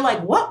water, you're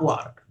like, what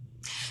water?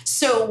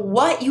 So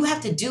what you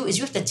have to do is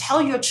you have to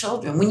tell your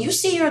children, when you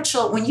see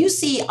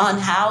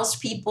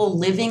unhoused people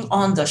living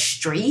on the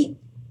street,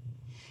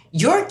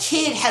 Your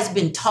kid has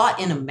been taught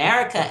in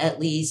America, at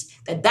least,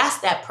 that that's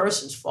that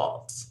person's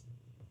fault.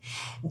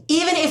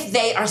 Even if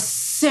they are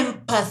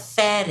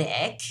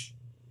sympathetic,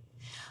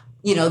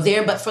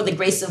 there but for the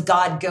grace of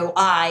God go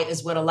I,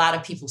 is what a lot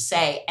of people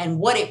say. And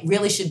what it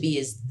really should be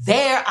is,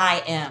 there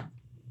I am.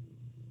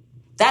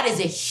 That is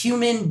a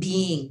human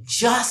being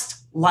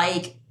just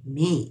like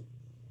me.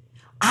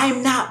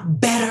 I'm not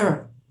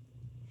better.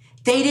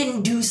 They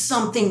didn't do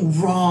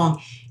something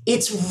wrong.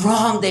 It's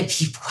wrong that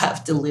people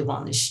have to live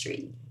on the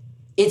street.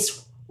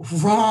 It's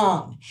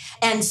wrong.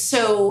 And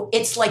so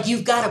it's like,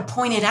 you've got to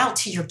point it out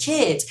to your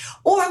kids.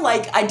 Or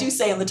like I do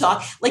say in the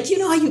talk, like,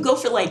 how you go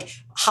for like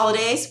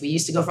holidays? We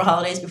used to go for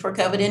holidays before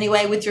COVID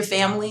anyway, with your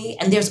family.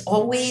 And there's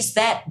always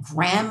that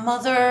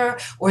grandmother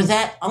or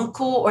that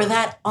uncle or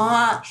that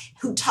aunt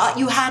who taught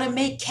you how to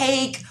make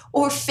cake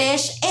or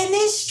fish. And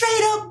they're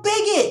straight up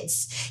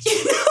bigots.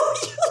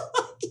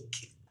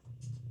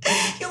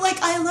 You're like,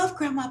 I love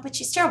grandma, but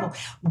she's terrible.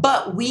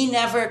 But we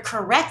never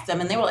correct them.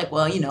 And they were like,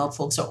 well,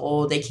 folks are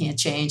old. They can't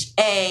change.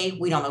 A,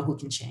 we don't know who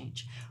can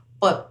change.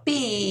 But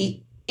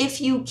B, if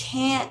you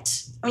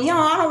can't, I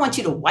don't want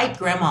you to wipe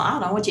grandma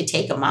out. I want you to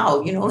take them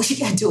out. You got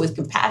to do it with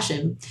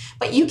compassion.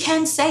 But you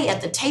can say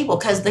at the table,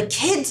 because the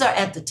kids are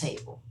at the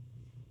table.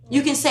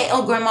 You can say,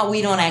 oh, grandma,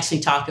 we don't actually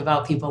talk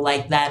about people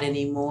like that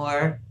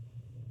anymore.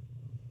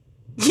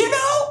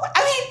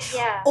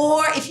 Yeah.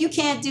 Or if you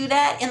can't do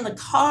that, in the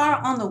car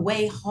on the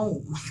way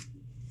home,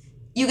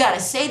 you got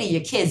to say to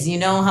your kids,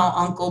 how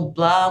Uncle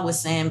blah was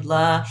saying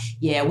blah.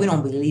 Yeah, we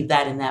don't believe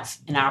that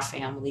in our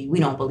family.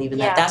 We don't believe in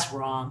that. That's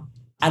wrong.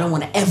 I don't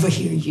want to ever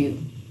hear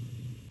you.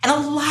 And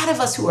a lot of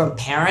us who are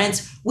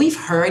parents, we've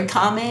heard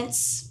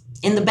comments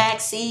in the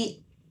back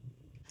seat.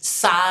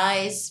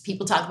 Size.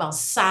 People talk about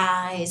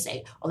size.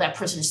 Say, oh, that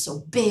person is so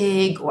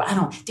big, or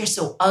they're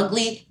so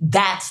ugly.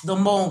 That's the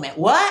moment.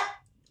 What?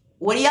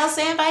 What are y'all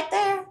saying back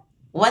there?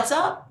 What's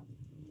up?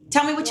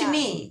 Tell me what you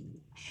mean.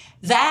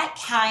 That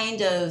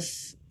kind of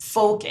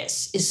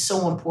focus is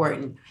so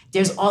important.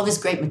 There's all this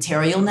great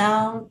material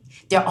now.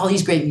 There are all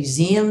these great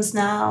museums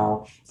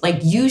now.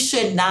 Like, you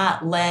should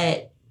not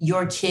let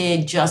your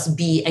kid just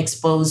be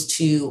exposed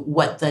to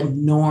what the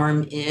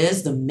norm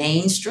is, the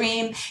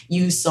mainstream.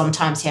 You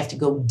sometimes have to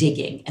go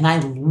digging. And I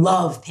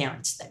love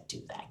parents that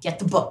do that. Get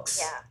the books,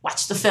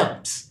 watch the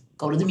films,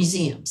 go to the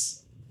museums.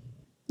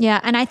 Yeah.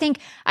 And I think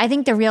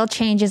the real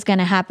change is going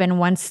to happen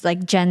once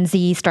like Gen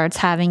Z starts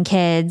having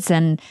kids,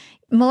 and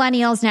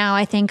millennials now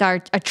I think are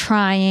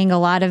trying, a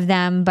lot of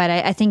them. But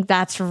I think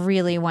that's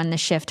really when the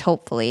shift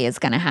hopefully is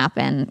going to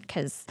happen.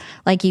 Because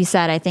like you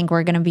said, I think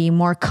we're going to be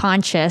more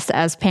conscious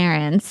as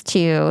parents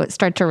to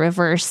start to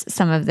reverse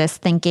some of this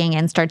thinking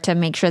and start to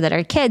make sure that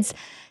our kids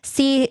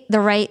see the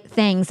right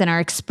things and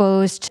are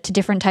exposed to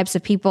different types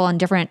of people and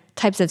different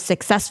types of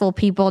successful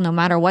people, no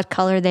matter what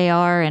color they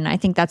are. And I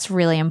think that's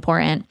really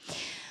important.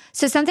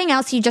 So something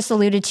else you just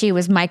alluded to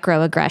was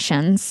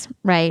microaggressions,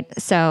 right?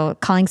 So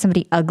calling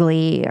somebody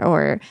ugly,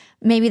 or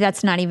maybe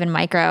that's not even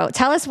micro.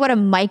 Tell us what a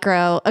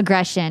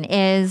microaggression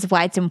is,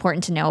 why it's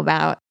important to know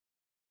about.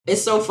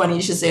 It's so funny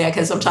you should say that,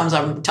 because sometimes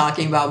I'm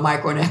talking about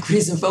micro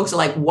inequities and folks are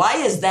like, why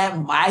is that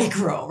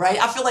micro,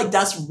 right? I feel like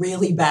that's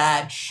really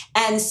bad.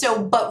 And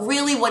so, but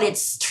really what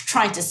it's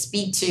trying to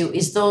speak to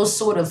is those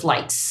sort of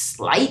like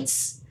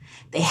slights.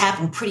 They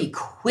happen pretty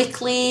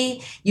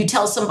quickly. You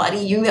tell somebody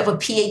you have a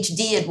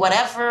PhD at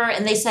whatever,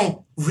 and they say,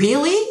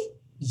 really?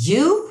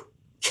 You?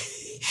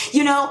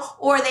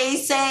 Or they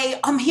say,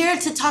 I'm here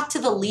to talk to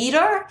the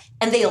leader,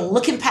 and they are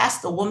looking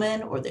past the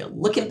woman, or they're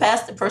looking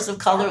past the person of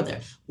color, or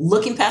they're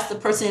looking past the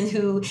person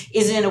who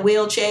is in a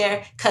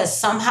wheelchair, because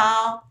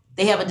somehow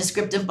they have a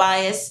descriptive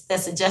bias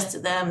that suggests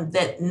to them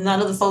that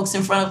none of the folks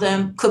in front of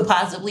them could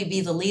possibly be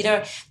the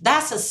leader.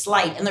 That's a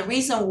slight. And the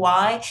reason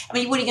why, what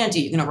are you going to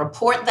do? You're going to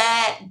report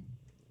that?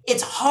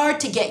 It's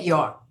hard to get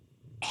your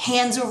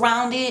hands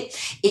around it.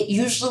 It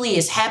usually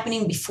is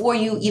happening before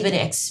you even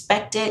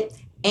expect it.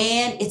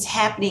 And it's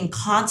happening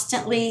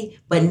constantly,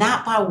 but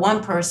not by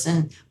one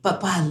person,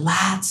 but by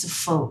lots of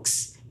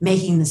folks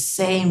making the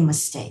same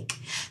mistake.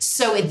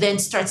 So it then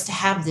starts to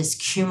have this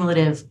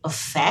cumulative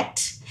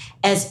effect,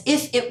 as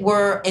if it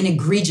were an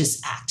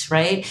egregious act,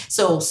 right?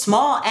 So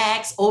small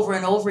acts over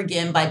and over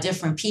again by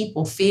different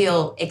people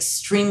feel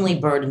extremely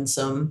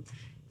burdensome,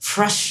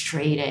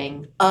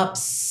 frustrating,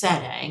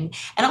 upsetting,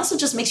 and also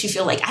just makes you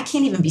feel like I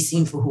can't even be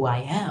seen for who I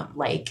am.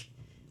 Like,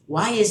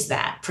 why is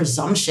that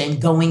presumption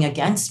going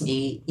against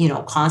me,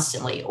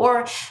 constantly?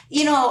 Or,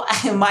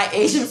 my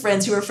Asian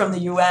friends who are from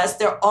the US,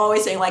 they're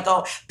always saying like,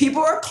 oh,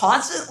 people are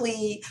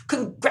constantly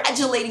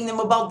congratulating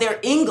them about their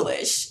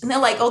English. And they're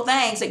like, oh,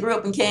 thanks. I grew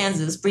up in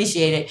Kansas.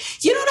 Appreciate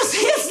it. You know what I'm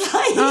saying? It's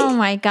like, oh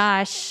my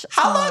gosh.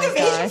 How long have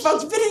Asian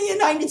folks been in the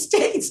United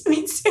States?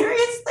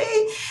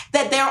 Seriously?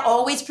 That they're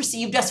always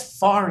perceived as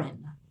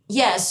foreign.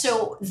 Yeah.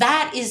 So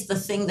that is the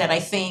thing that I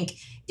think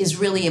is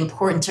really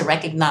important to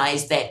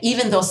recognize, that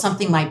even though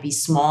something might be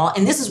small,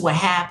 and this is what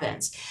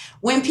happens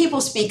when people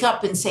speak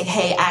up and say,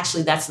 hey,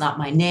 actually, that's not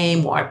my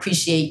name, or I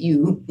appreciate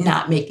you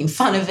not making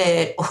fun of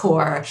it,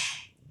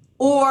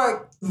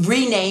 or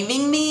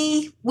renaming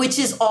me, which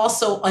is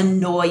also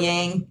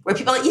annoying, where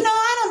people are like,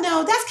 I don't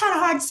know, that's kind of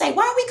hard to say.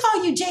 Why don't we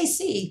call you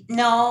JC?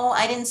 No,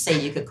 I didn't say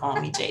you could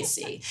call me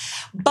JC.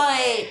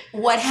 But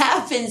what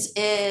happens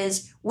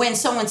is when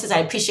someone says, I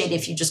appreciate it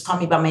if you just call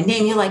me by my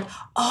name, you're like,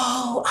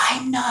 oh,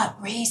 I'm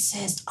not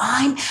racist.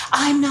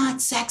 I'm not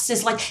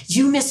sexist. Like,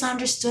 you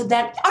misunderstood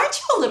that. Aren't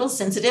you a little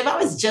sensitive? I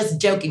was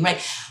just joking, right?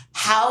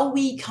 How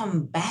we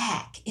come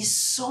back is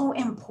so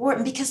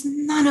important because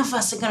none of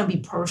us are going to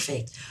be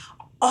perfect.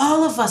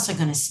 All of us are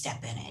going to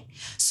step in it.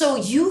 So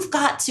you've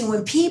got to,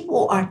 when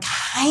people are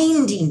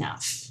kind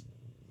enough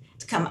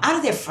to come out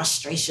of their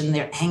frustration,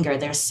 their anger,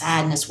 their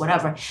sadness,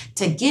 whatever,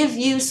 to give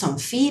you some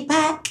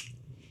feedback,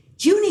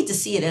 you need to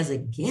see it as a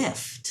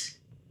gift.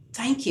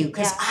 Thank you,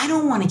 because I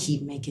don't want to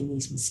keep making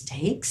these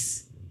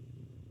mistakes.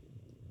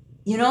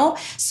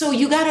 So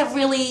you got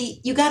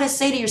to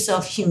say to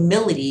yourself,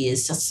 humility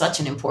is just such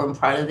an important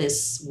part of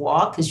this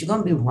walk because you're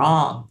going to be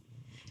wrong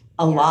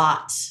a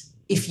lot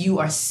if you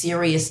are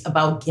serious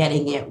about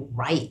getting it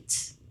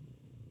right.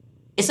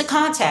 It's a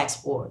contact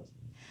sport.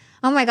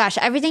 Oh my gosh,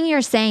 everything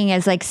you're saying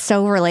is like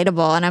so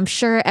relatable. And I'm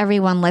sure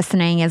everyone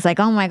listening is like,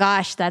 oh my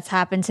gosh, that's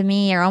happened to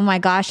me. Or, oh my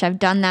gosh, I've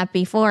done that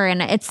before.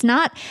 And it's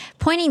not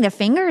pointing the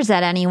fingers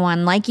at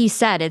anyone. Like you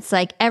said, it's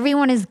like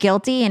everyone is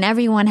guilty and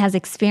everyone has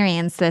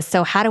experienced this.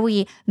 So how do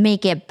we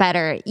make it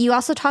better? You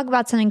also talk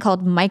about something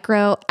called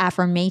micro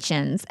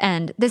affirmations.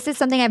 And this is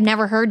something I've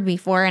never heard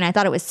before. And I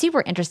thought it was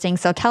super interesting.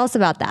 So tell us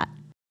about that.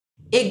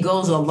 It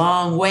goes a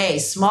long way.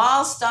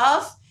 Small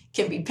stuff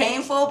can be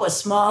painful, but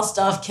small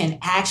stuff can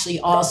actually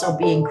also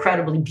be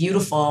incredibly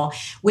beautiful,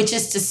 which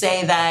is to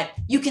say that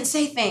you can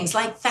say things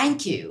like,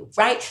 thank you,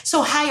 right?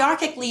 So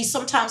hierarchically,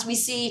 sometimes we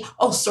see,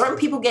 certain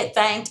people get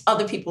thanked,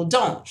 other people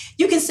don't.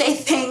 You can say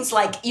things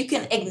like, you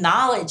can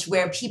acknowledge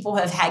where people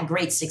have had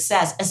great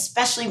success,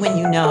 especially when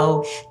you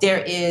know there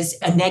is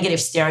a negative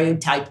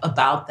stereotype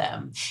about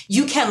them.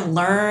 You can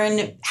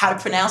learn how to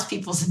pronounce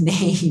people's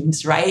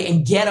names, right?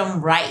 And get them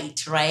right?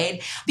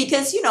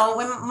 Because,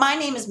 when my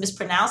name is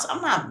mispronounced,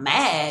 I'm not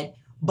mad,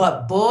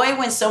 but boy,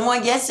 when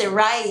someone gets it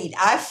right,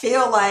 I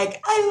feel like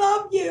I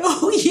love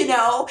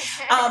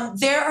you.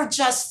 There are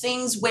just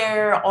things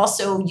where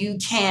also you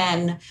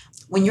can,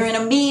 when you're in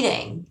a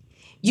meeting,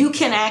 you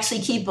can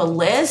actually keep a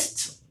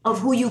list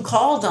of who you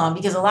called on,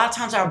 because a lot of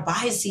times our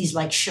biases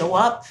show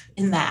up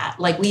in that.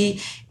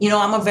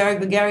 I'm a very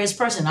gregarious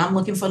person. I'm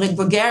looking for the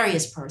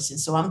gregarious person.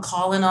 So I'm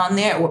calling on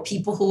there, or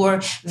people who are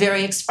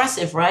very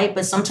expressive, right?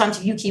 But sometimes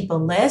if you keep a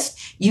list,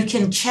 you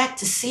can check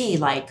to see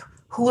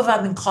who have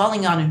I been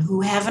calling on and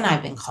who haven't I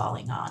been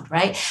calling on,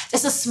 right?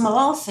 It's a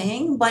small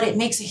thing, but it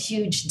makes a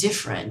huge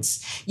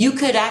difference. You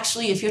could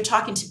actually, if you're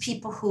talking to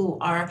people who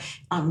are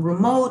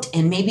remote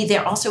and maybe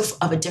they're also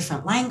of a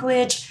different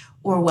language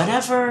or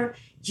whatever,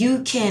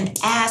 you can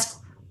ask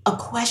a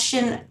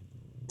question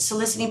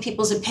soliciting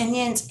people's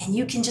opinions, and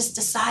you can just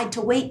decide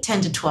to wait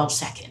 10 to 12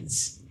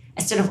 seconds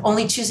instead of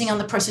only choosing on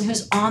the person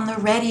who's on the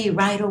ready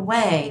right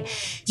away.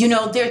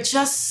 They're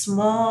just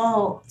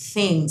small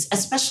things,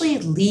 especially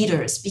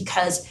leaders,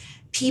 because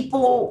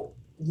people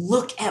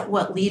look at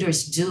what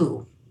leaders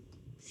do.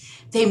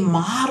 They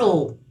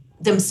model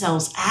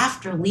themselves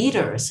after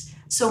leaders.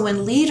 So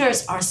when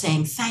leaders are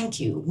saying thank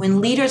you, when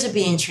leaders are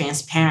being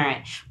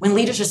transparent, when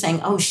leaders are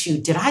saying, oh,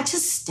 shoot, did I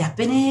just step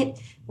in it?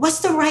 What's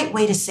the right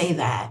way to say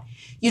that?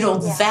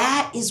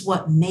 That is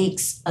what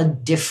makes a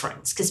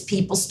difference, because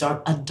people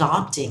start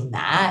adopting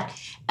that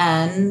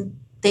and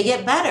they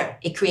get better.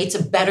 It creates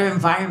a better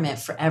environment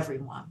for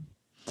everyone.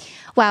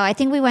 Wow, I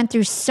think we went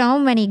through so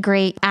many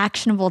great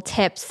actionable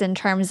tips in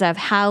terms of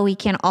how we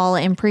can all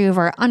improve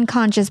our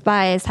unconscious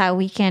bias, how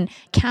we can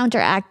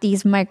counteract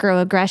these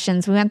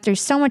microaggressions. We went through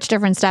so much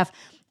different stuff.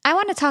 I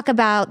want to talk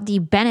about the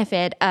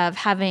benefit of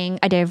having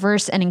a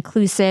diverse and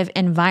inclusive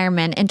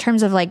environment in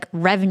terms of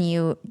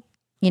revenue,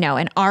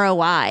 and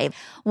ROI.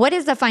 What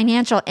is the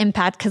financial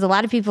impact? Because a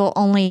lot of people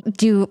only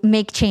do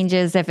make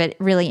changes if it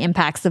really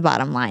impacts the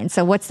bottom line.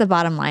 So what's the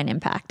bottom line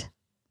impact?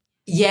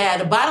 Yeah,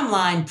 the bottom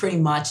line pretty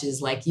much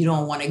is you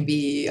don't want to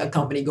be a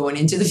company going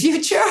into the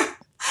future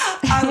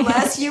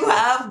unless you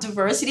have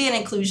diversity and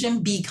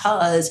inclusion,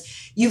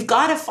 because you've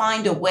got to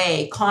find a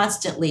way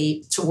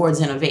constantly towards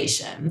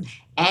innovation.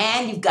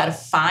 And you've got to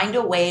find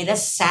a way to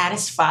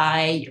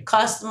satisfy your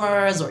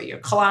customers or your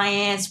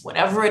clients,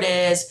 whatever it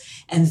is.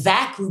 And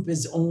that group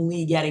is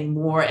only getting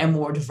more and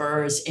more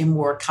diverse and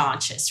more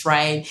conscious,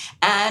 right?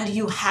 And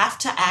you have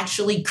to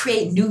actually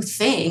create new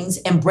things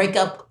and break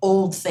up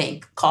old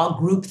think,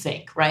 called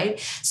groupthink, right?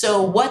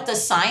 So what the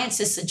science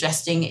is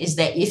suggesting is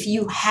that if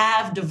you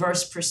have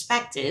diverse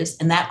perspectives,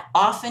 and that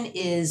often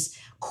is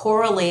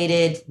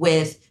correlated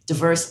with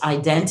diverse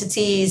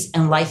identities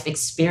and life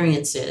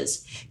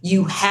experiences,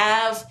 you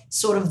have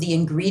sort of the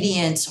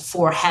ingredients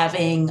for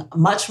having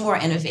much more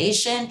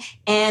innovation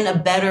and a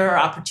better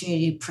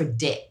opportunity to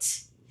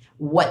predict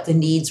what the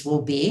needs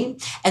will be.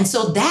 And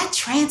so that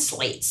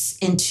translates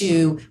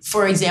into,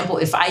 for example,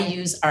 if I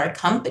use our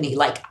company,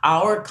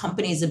 our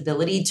company's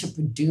ability to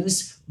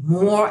produce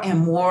more and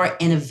more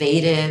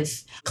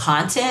innovative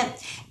content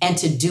and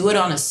to do it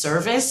on a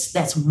service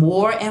that's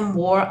more and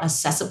more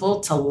accessible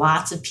to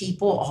lots of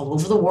people all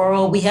over the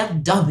world. We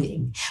have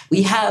dubbing.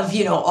 We have,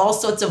 all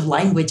sorts of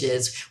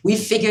languages. We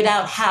figured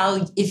out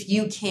how, if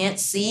you can't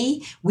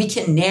see, we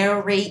can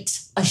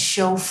narrate a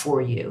show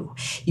for you.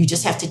 You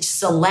just have to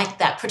select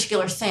that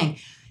particular thing.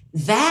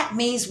 That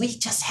means we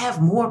just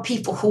have more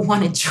people who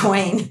want to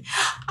join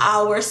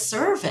our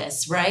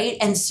service, right?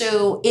 And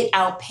so it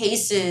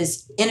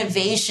outpaces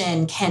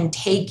innovation, can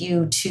take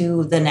you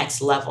to the next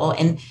level.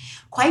 And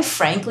quite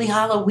frankly,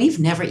 Hala, we've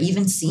never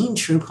even seen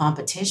true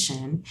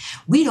competition.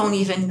 We don't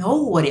even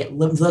know what it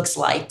looks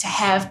like to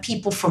have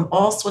people from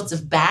all sorts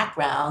of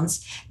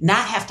backgrounds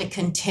not have to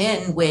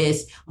contend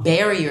with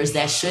barriers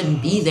that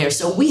shouldn't be there.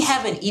 So we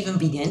haven't even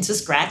begun to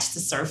scratch the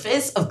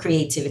surface of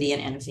creativity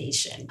and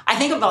innovation. I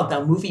think about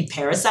the movie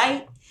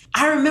Parasite.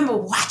 I remember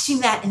watching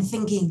that and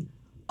thinking,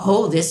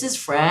 oh, this is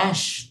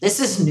fresh. This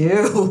is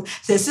new.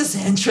 This is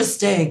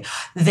interesting.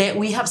 That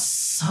we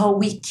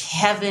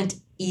haven't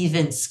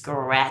even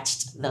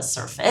scratched the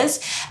surface.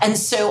 And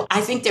so I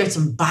think there's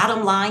some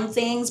bottom line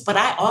things, but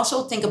I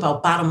also think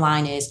about bottom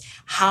line is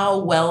how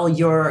well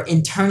your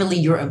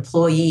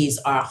employees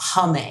are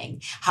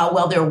humming, how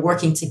well they're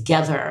working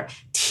together,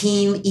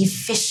 team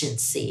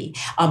efficiency,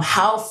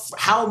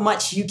 how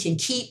much you can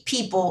keep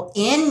people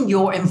in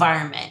your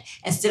environment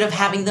instead of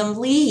having them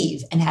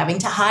leave and having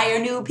to hire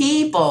new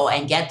people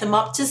and get them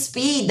up to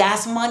speed.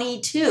 That's money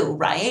too,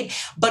 right?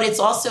 But it's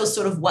also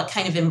sort of what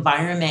kind of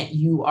environment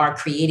you are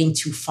creating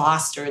to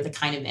foster the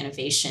kind of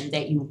innovation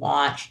that you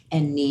want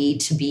and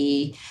need to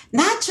be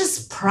not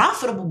just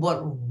profitable,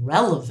 but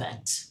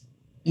relevant.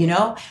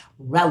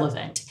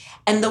 Relevant.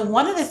 And the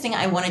one other thing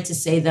I wanted to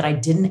say that I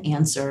didn't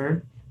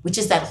answer, which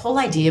is that whole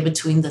idea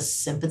between the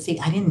sympathy.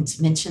 I didn't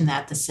mention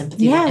that, the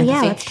sympathy and empathy.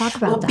 Yeah, let's talk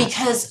about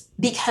that.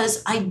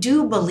 Because I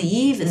do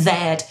believe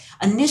that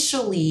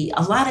initially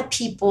a lot of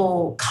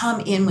people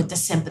come in with the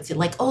sympathy,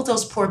 like, oh,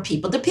 those poor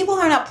people. The people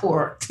are not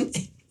poor.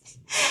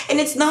 And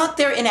it's not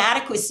their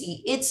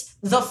inadequacy. It's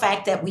the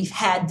fact that we've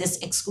had this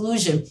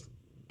exclusion.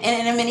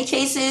 And in many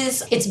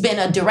cases, it's been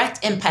a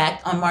direct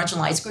impact on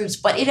marginalized groups,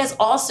 but it has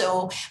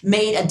also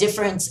made a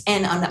difference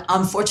and an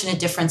unfortunate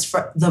difference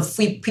for the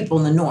people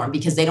in the norm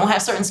because they don't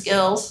have certain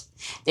skills.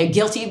 They're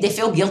guilty. They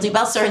feel guilty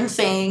about certain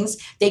things.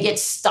 They get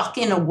stuck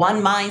in a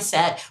one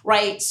mindset,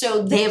 right?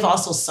 So they have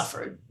also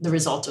suffered the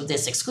result of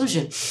this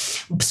exclusion.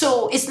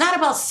 So it's not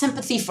about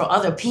sympathy for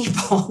other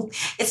people.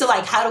 It's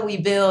like, how do we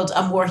build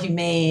a more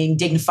humane,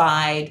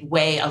 dignified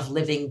way of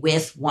living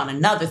with one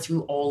another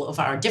through all of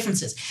our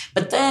differences?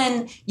 But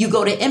then you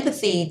go to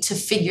empathy to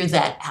figure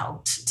that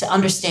out, to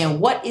understand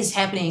what is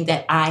happening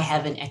that I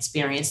haven't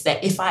experienced,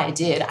 that if I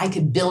did, I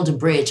could build a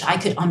bridge, I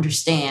could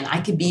understand,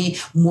 I could be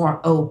more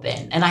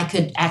open, and I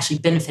could actually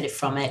benefit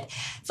from it.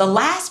 The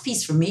last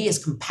piece for me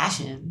is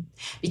compassion,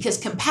 because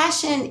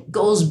compassion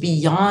goes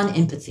beyond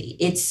empathy.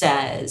 It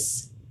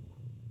says,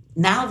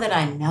 now that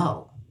I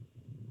know,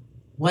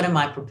 what am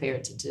I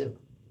prepared to do?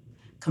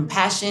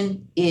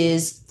 Compassion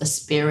is the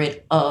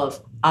spirit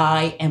of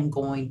I am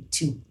going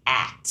to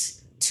act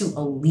to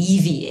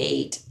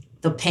alleviate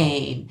the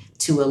pain,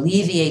 to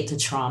alleviate the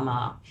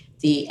trauma,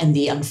 the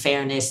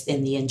unfairness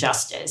and the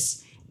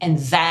injustice. And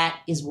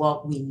that is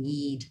what we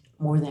need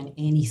more than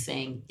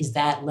anything, is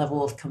that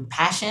level of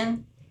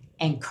compassion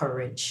and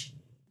courage.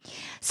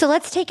 So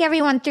let's take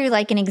everyone through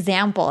like an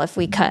example, if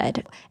we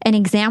could. An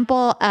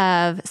example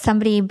of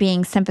somebody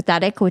being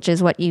sympathetic, which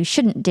is what you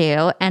shouldn't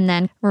do, and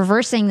then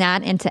reversing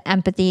that into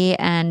empathy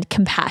and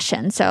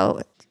compassion.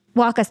 So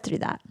walk us through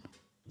that.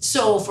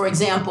 So, for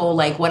example,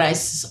 like what I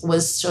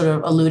was sort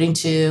of alluding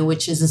to,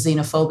 which is the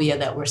xenophobia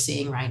that we're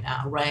seeing right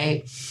now,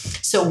 right?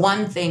 So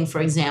one thing, for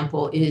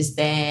example, is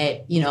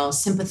that,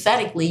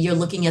 sympathetically, you're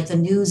looking at the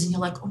news and you're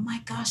like, oh my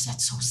gosh,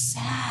 that's so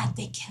sad.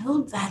 They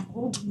killed that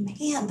old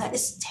man. That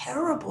is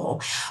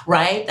terrible,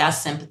 right?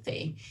 That's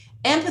sympathy.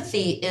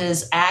 Empathy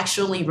is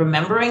actually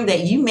remembering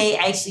that you may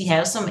actually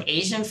have some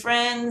Asian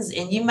friends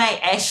and you might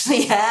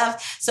actually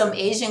have some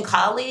Asian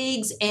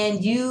colleagues,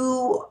 and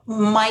you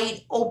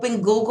might open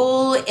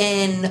Google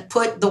and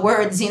put the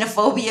word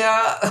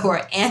xenophobia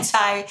or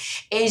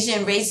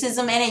anti-Asian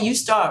racism in, and you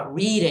start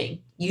reading.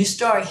 You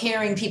start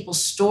hearing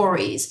people's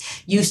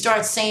stories. You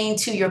start saying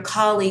to your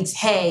colleagues,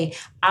 hey,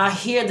 I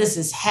hear this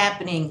is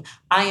happening.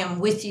 I am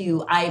with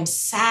you. I am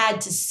sad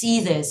to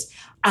see this.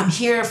 I'm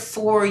here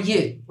for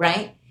you,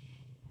 right?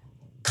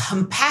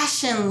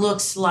 Compassion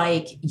looks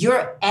like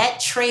you're at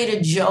Trader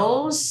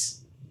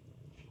Joe's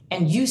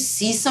and you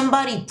see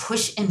somebody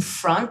push in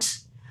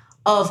front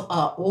of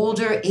an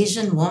older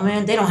Asian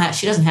woman.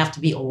 She doesn't have to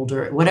be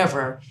older,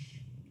 whatever.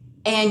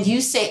 And you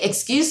say,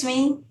 excuse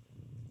me,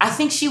 I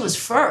think she was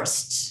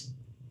first.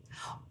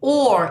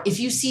 Or if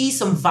you see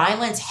some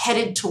violence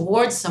headed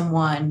towards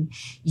someone,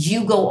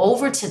 you go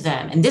over to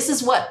them. And this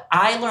is what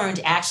I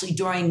learned actually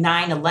during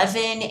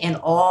 9/11 and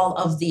all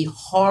of the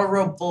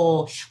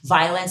horrible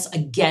violence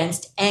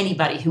against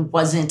anybody who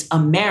wasn't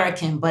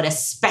American, but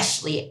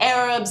especially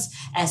Arabs,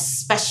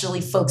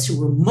 especially folks who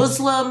were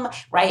Muslim,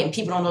 right? And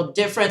people don't know the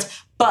difference.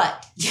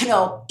 But,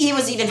 it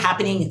was even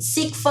happening in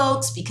Sikh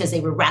folks because they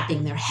were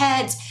wrapping their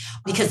heads,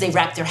 because they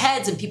wrapped their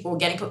heads and people were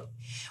getting...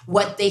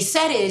 What they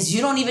said is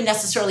you don't even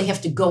necessarily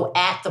have to go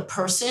at the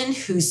person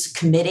who's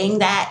committing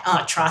that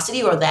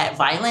atrocity or that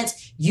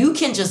violence. You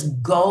can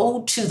just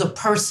go to the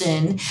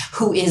person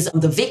who is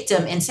the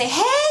victim and say,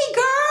 hey,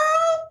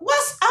 girl,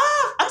 what's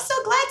up? I'm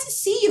so glad to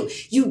see you.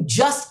 You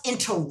just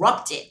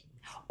interrupt it.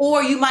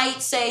 Or you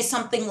might say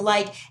something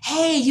like,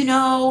 hey,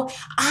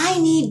 I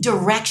need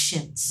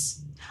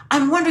directions.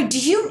 I'm wondering, do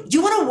you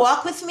want to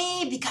walk with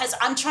me? Because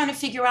I'm trying to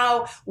figure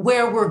out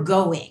where we're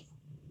going.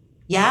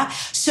 Yeah.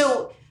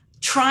 So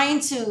trying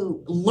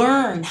to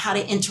learn how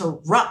to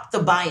interrupt the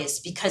bias,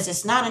 because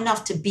it's not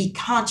enough to be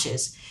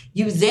conscious.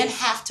 You then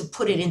have to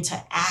put it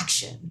into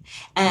action.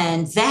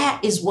 And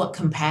that is what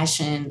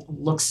compassion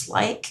looks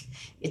like.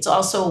 It's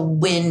also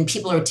when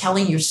people are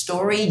telling your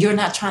story, you're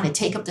not trying to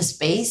take up the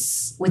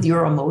space with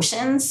your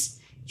emotions.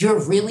 You're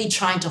really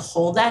trying to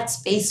hold that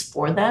space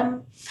for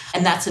them.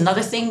 And that's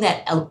another thing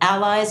that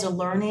allies are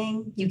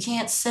learning. You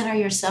can't center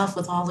yourself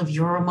with all of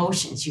your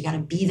emotions. You got to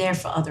be there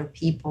for other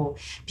people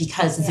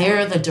because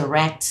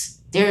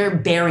they're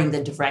bearing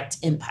the direct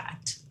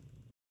impact.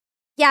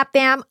 Yeah,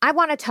 Bam, I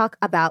want to talk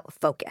about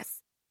focus.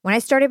 When I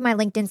started my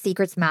LinkedIn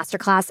Secrets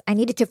Masterclass, I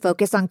needed to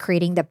focus on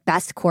creating the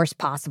best course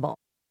possible.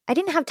 I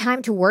didn't have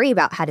time to worry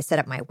about how to set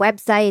up my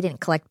website and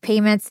collect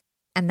payments,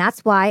 and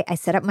that's why I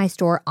set up my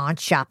store on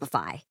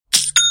Shopify.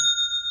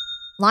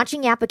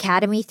 Launching App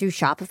Academy through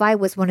Shopify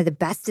was one of the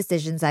best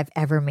decisions I've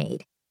ever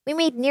made. We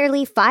made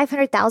nearly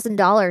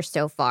 $500,000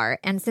 so far,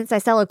 and since I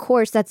sell a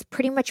course, that's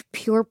pretty much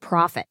pure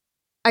profit.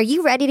 Are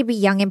you ready to be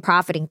young and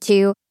profiting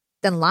too?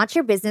 Then launch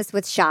your business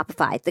with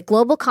Shopify, the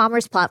global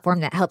commerce platform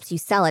that helps you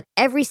sell at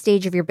every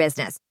stage of your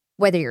business,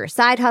 whether you're a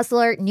side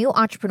hustler, new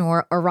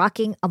entrepreneur, or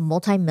rocking a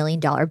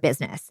multi-million-dollar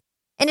business.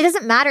 And it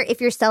doesn't matter if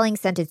you're selling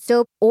scented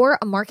soap or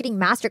a marketing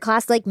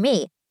masterclass like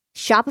me.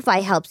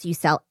 Shopify helps you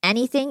sell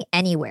anything,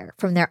 anywhere,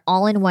 from their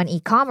all-in-one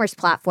e-commerce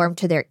platform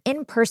to their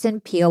in-person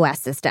POS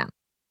system.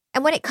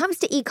 And when it comes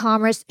to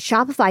e-commerce,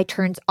 Shopify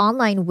turns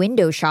online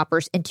window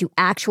shoppers into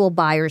actual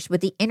buyers with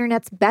the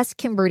internet's best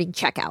converting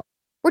checkout.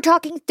 We're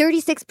talking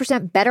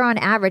 36% better on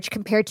average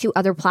compared to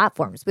other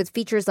platforms, with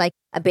features like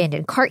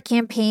abandoned cart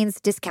campaigns,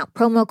 discount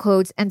promo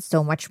codes, and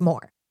so much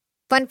more.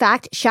 Fun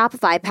fact,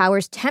 Shopify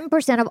powers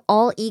 10% of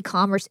all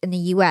e-commerce in the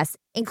US,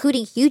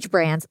 including huge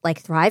brands like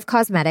Thrive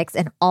Cosmetics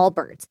and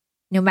Allbirds.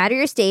 No matter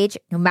your stage,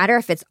 no matter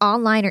if it's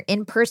online or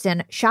in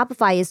person,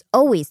 Shopify is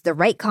always the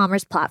right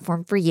commerce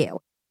platform for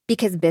you.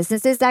 Because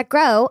businesses that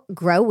grow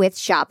with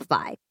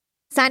Shopify.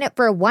 Sign up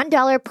for a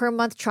 $1 per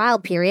month trial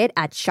period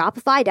at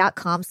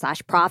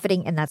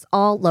shopify.com/profiting, and that's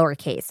all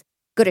lowercase.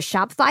 Go to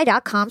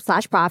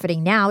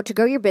shopify.com/profiting now to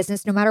grow your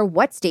business no matter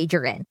what stage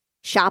you're in.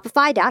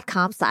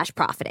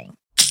 Shopify.com/profiting.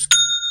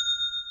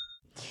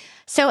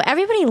 So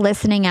everybody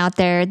listening out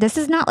there, this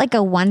is not like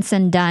a once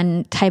and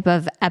done type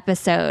of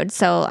episode.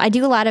 So I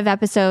do a lot of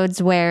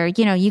episodes where,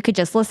 you could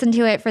just listen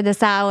to it for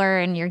this hour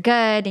and you're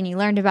good and you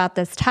learned about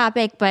this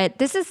topic. But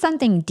this is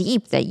something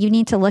deep that you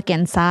need to look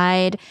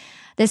inside.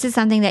 This is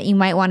something that you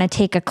might want to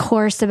take a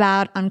course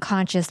about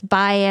unconscious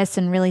bias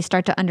and really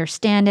start to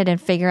understand it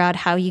and figure out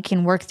how you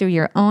can work through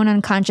your own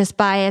unconscious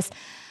bias.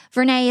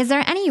 Vernā, is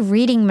there any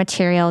reading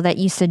material that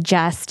you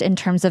suggest in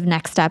terms of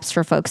next steps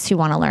for folks who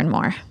want to learn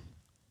more?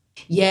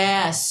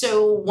 Yeah.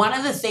 So one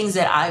of the things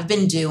that I've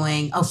been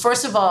doing,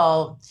 first of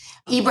all,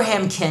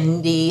 Ibram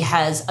Kendi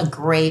has a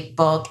great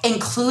book,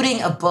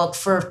 including a book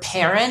for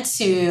parents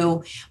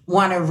who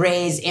want to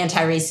raise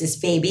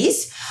anti-racist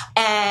babies.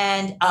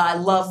 And I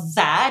love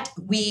that.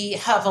 We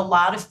have a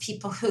lot of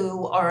people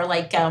who are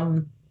like,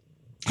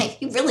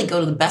 if you really go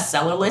to the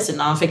bestseller list in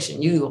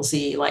nonfiction, you will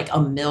see like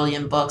 1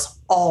 million books.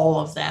 All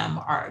of them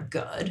are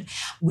good.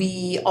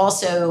 We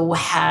also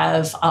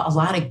have a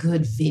lot of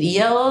good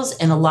videos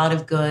and a lot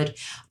of good,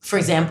 for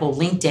example,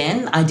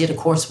 LinkedIn. I did a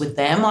course with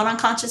them on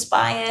unconscious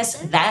bias.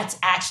 That's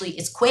actually,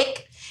 it's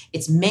quick.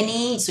 It's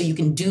mini, so you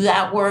can do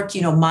that work.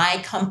 My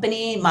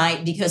company,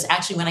 because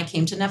actually when I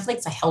came to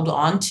Netflix, I held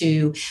on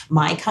to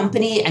my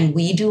company and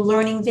we do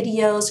learning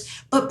videos,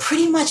 but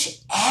pretty much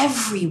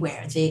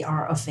everywhere they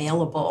are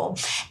available.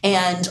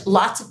 And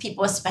lots of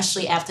people,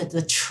 especially after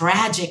the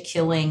tragic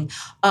killing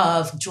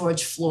of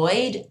George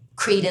Floyd,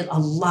 created a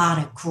lot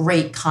of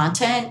great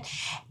content.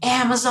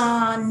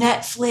 Amazon,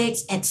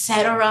 Netflix,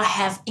 etc.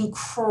 have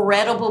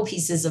incredible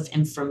pieces of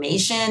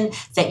information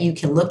that you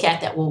can look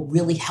at that will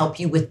really help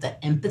you with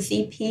the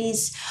empathy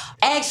piece.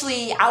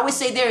 Actually, I would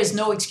say there is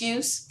no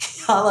excuse,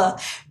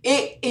 because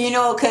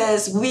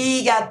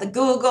we got the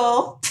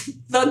Google.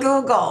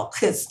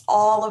 It's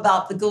all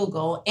about the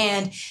Google.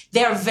 And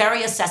they're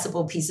very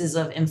accessible pieces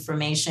of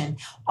information.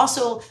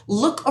 Also,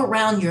 look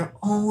around your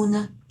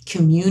own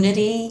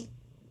community.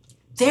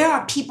 There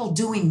are people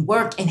doing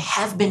work and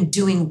have been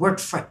doing work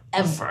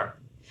forever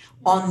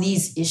on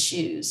these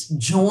issues.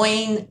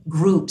 Join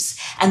groups.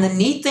 And the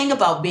neat thing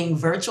about being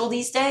virtual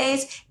these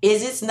days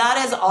is it's not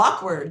as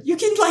awkward. You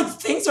can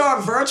things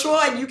are virtual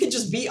and you can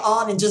just be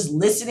on and just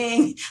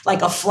listening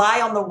like a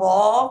fly on the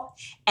wall.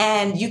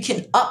 And you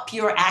can up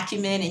your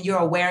acumen and your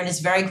awareness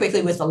very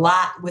quickly with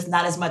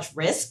not as much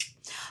risk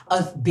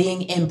of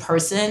being in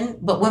person.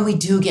 But when we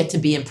do get to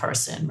be in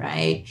person,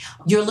 right,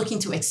 you're looking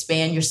to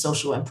expand your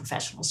social and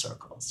professional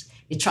circles.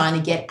 You're trying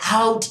to get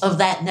out of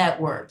that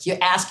network.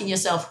 You're asking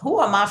yourself, who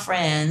are my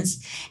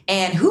friends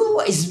and who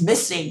is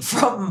missing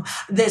from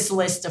this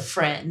list of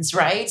friends,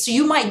 right? So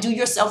you might do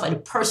yourself a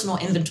personal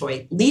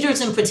inventory. Leaders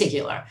in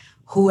particular,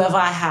 who have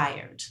I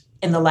hired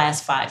in the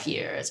last 5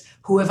 years?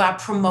 Who have I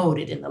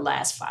promoted in the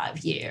last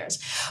 5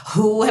 years?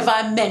 Who have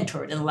I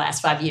mentored in the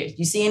last 5 years?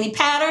 You see any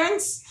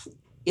patterns?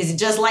 Is it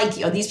just like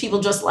you? Are these people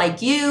just like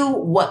you?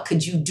 What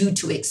could you do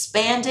to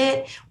expand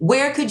it?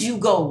 Where could you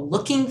go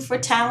looking for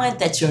talent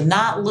that you're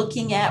not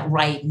looking at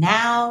right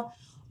now?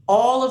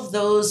 All of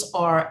those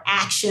are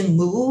action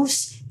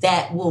moves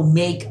that will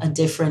make a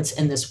difference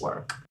in this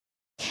work.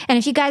 And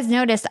if you guys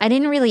noticed, I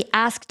didn't really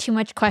ask too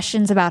much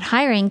questions about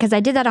hiring because I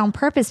did that on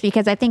purpose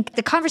because I think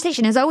the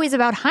conversation is always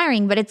about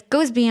hiring, but it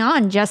goes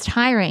beyond just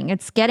hiring.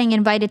 It's getting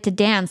invited to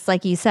dance,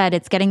 like you said.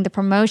 It's getting the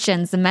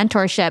promotions, the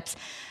mentorships,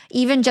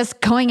 even just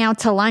going out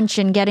to lunch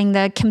and getting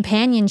the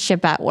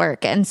companionship at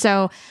work. And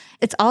so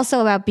it's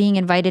also about being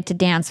invited to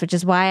dance, which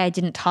is why I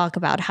didn't talk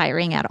about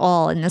hiring at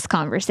all in this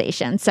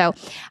conversation. So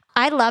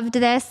I loved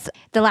this.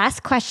 The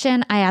last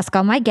question I ask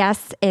all my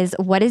guests is,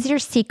 what is your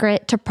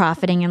secret to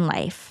profiting in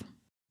life?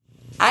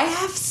 I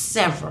have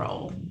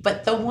several,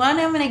 but the one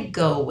I'm going to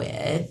go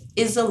with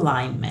is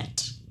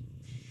alignment.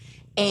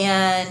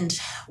 And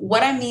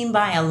what I mean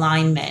by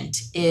alignment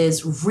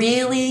is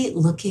really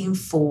looking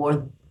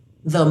for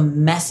the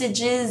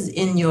messages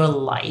in your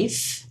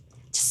life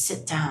to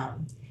sit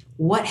down.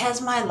 What has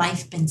my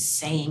life been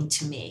saying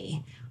to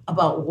me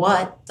about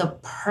what the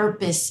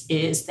purpose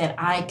is that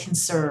I can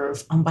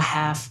serve on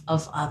behalf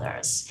of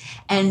others?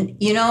 And,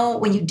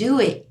 when you do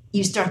it,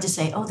 you start to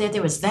say, oh,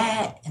 there was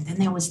that, and then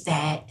there was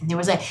that, and there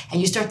was that.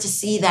 And you start to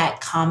see that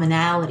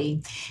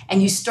commonality.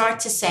 And you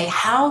start to say,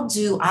 how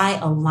do I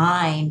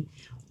align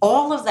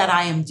all of that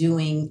I am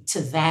doing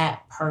to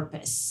that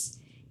purpose?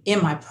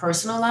 In my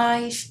personal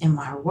life, in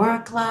my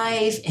work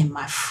life, in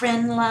my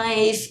friend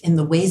life, in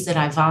the ways that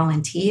I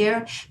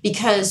volunteer.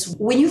 Because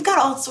when you've got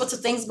all sorts of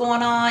things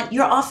going on,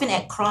 you're often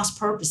at cross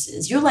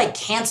purposes. You're like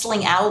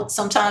canceling out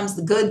sometimes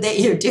the good that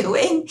you're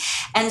doing.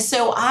 And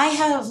so I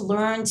have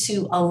learned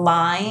to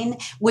align,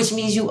 which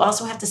means you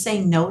also have to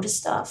say no to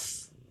stuff.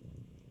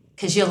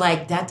 Because you're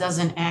like, that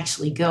doesn't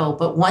actually go.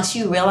 But once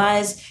you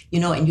realize,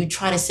 and you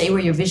try to say where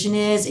your vision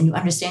is and you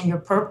understand your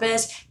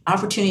purpose,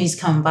 opportunities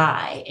come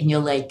by and you're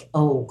like,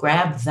 oh,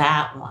 grab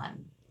that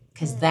one,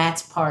 because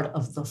that's part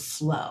of the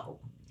flow.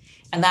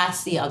 And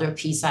that's the other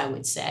piece I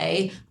would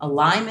say.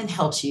 Alignment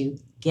helps you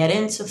get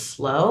into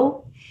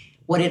flow.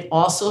 What it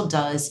also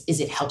does is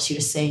it helps you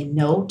to say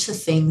no to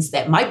things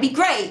that might be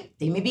great.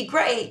 They may be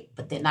great,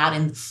 but they're not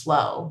in the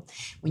flow.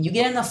 When you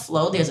get in the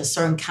flow, there's a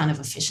certain kind of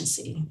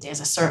efficiency.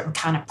 There's a certain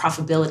kind of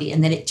profitability,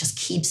 and then it just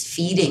keeps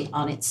feeding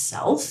on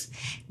itself.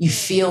 You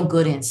feel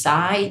good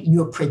inside.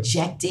 You're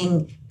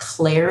projecting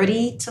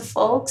clarity to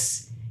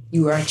folks.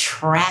 You are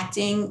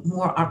attracting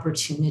more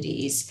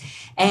opportunities,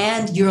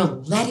 and you're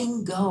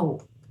letting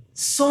go.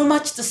 So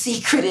much the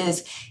secret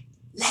is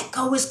let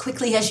go as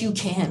quickly as you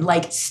can.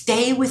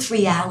 Stay with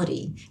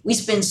reality. We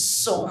spend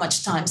so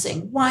much time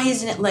saying, why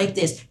isn't it like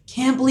this?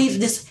 Can't believe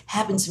this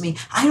happened to me.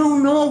 I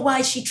don't know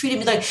why she treated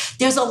me like.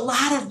 There's a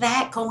lot of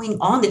that going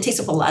on that takes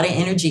up a lot of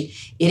energy.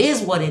 It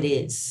is what it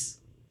is.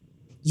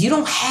 You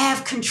don't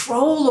have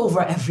control over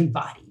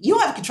everybody. You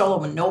don't have control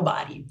over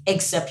nobody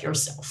except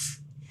yourself.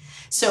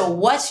 So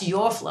what's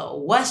your flow?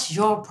 What's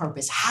your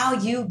purpose? How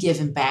you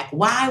giving back?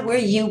 Why were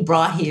you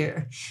brought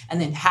here?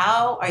 And then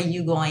how are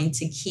you going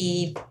to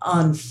keep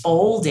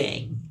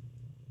unfolding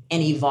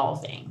and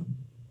evolving?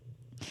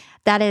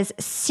 That is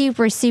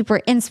super,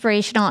 super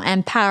inspirational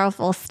and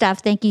powerful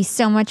stuff. Thank you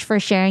so much for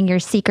sharing your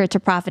secret to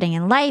profiting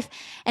in life.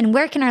 And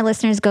where can our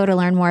listeners go to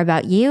learn more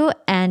about you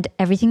and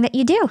everything that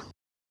you do?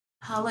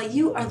 Hala,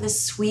 you are the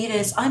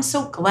sweetest. I'm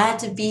so glad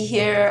to be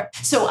here.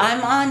 So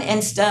I'm on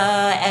Insta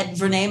at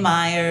Vernā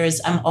Myers.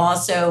 I'm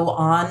also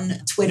on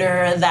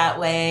Twitter that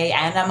way,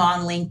 and I'm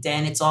on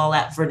LinkedIn. It's all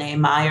at Vernā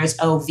Myers,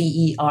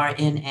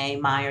 Verna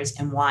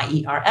Myers,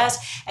 Myers.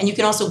 And you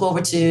can also go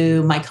over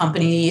to my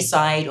company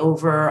site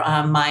over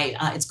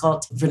it's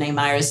called Vernā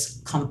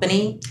Myers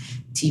Company,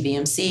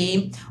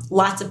 TVMC.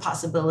 Lots of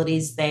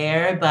possibilities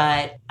there,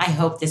 but I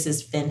hope this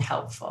has been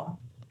helpful.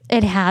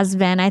 It has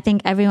been. I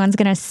think everyone's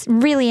going to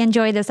really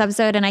enjoy this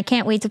episode, and I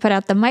can't wait to put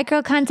out the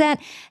micro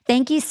content.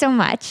 Thank you so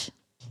much.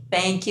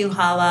 Thank you,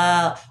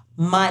 Hala.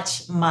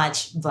 Much,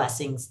 much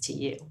blessings to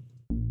you.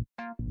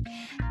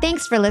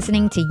 Thanks for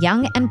listening to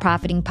Young and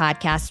Profiting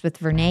Podcast with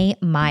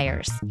Vernā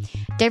Myers.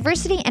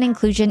 Diversity and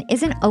inclusion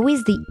isn't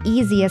always the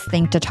easiest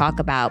thing to talk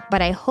about, but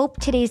I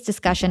hope today's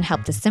discussion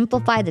helped to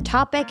simplify the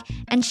topic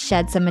and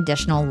shed some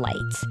additional light.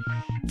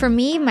 For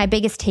me, my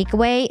biggest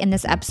takeaway in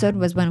this episode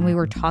was when we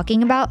were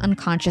talking about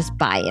unconscious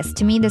bias.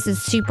 To me, this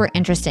is super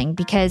interesting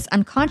because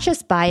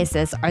unconscious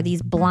biases are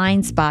these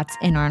blind spots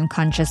in our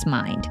unconscious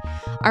mind.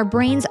 Our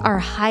brains are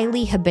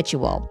highly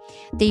habitual.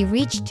 They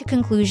reach to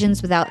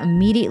conclusions without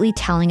immediately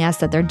telling us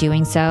that they're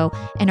doing so,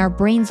 and our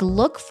brains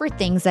look for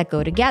things that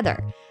go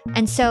together.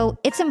 And so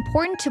it's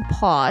important to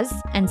pause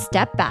and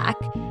step back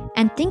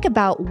and think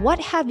about what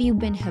have you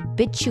been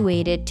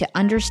habituated to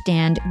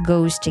understand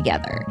goes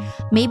together.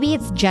 Maybe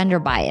it's gender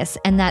bias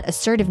and that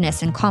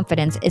assertiveness and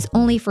confidence is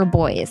only for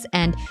boys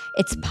and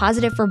it's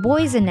positive for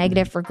boys and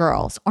negative for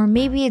girls. Or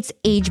maybe it's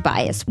age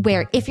bias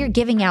where if you're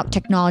giving out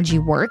technology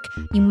work,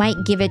 you might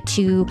give it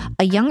to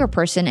a younger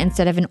person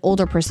instead of an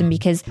older person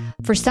because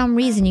for some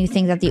reason you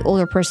think that the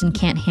older person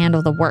can't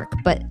handle the work.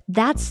 But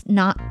that's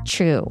not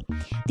true.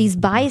 These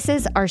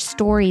biases are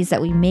stories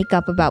that we make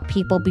up about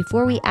people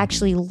before we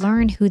actually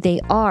learn who they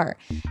are.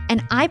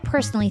 And I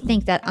personally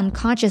think that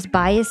unconscious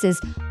bias is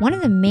one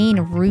of the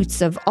main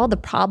roots of all the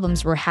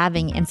problems we're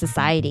having in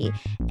society.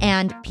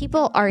 And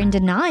people are in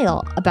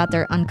denial about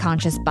their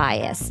unconscious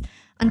bias.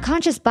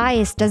 Unconscious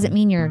bias doesn't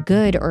mean you're a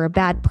good or a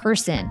bad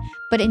person,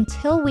 but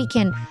until we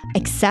can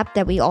accept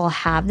that we all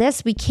have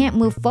this, we can't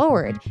move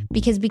forward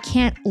because we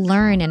can't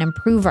learn and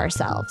improve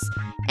ourselves.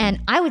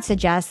 And I would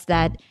suggest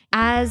that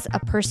as a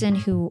person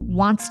who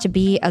wants to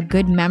be a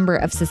good member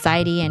of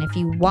society, and if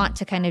you want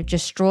to kind of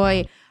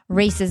destroy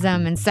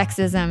racism and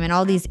sexism and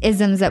all these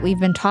isms that we've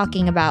been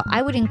talking about,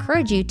 I would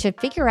encourage you to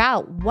figure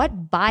out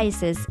what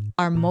biases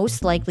are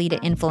most likely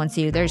to influence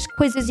you. There's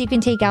quizzes you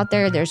can take out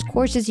there. There's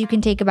courses you can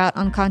take about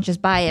unconscious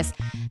bias.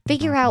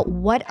 Figure out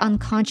what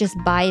unconscious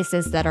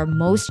biases that are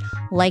most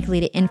likely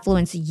to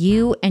influence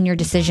you and your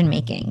decision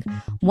making.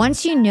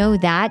 Once you know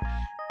that,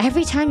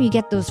 every time you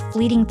get those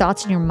fleeting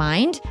thoughts in your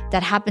mind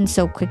that happen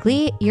so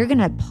quickly, you're going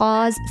to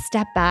pause,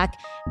 step back,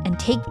 and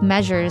take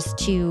measures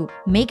to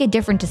make a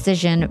different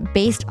decision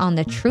based on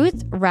the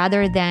truth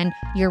rather than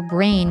your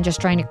brain just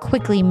trying to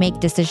quickly make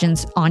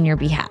decisions on your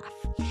behalf.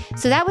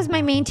 So that was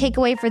my main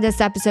takeaway for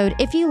this episode.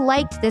 If you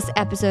liked this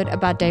episode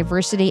about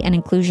diversity and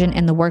inclusion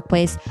in the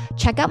workplace,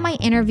 check out my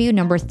interview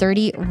number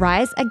 30,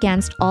 Rise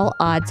Against All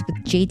Odds with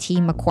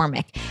JT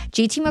McCormick.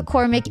 JT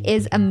McCormick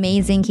is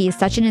amazing. He is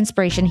such an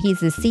inspiration. He's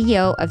the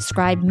CEO of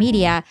Scribe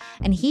Media,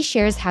 and he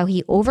shares how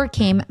he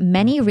overcame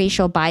many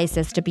racial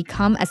biases to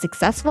become a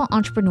successful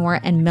entrepreneur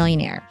and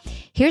millionaire.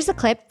 Here's a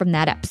clip from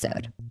that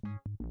episode.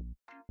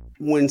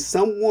 When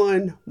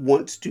someone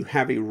wants to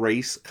have a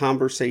race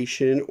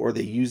conversation or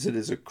they use it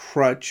as a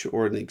crutch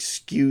or an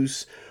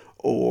excuse,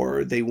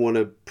 or they want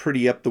to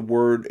pretty up the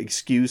word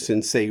excuse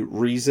and say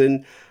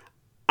reason,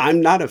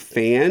 I'm not a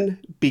fan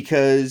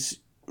because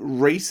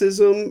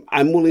racism,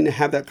 I'm willing to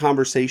have that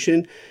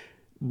conversation.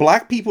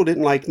 Black people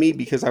didn't like me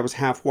because I was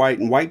half white,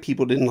 and white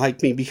people didn't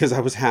like me because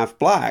I was half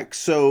black.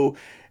 So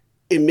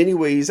in many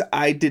ways,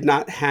 I did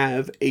not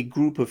have a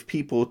group of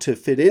people to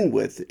fit in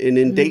with. And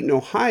in Dayton,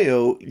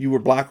 Ohio, you were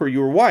black or you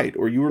were white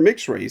or you were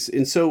mixed race.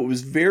 And so it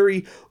was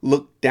very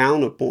looked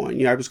down upon.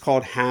 You know, I was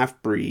called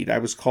half-breed. I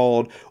was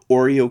called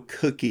Oreo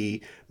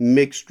cookie,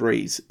 mixed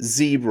race,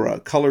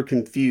 zebra, color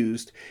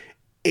confused.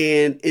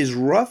 And as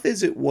rough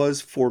as it was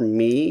for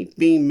me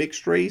being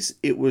mixed race,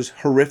 it was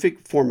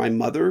horrific for my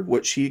mother,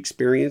 what she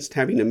experienced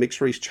having a mixed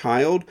race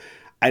child.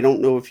 I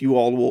don't know if you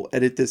all will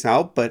edit this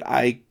out, but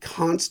I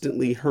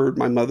constantly heard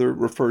my mother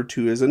referred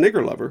to as a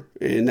nigger lover,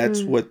 and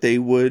that's what they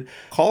would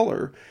call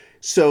her.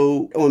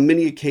 So on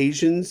many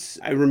occasions,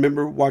 I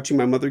remember watching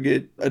my mother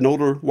get an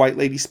older white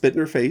lady spit in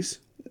her face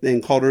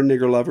and called her a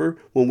nigger lover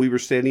when we were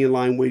standing in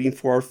line waiting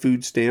for our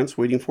food stamps,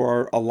 waiting for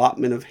our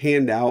allotment of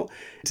handout.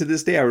 To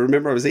this day, I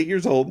remember I was 8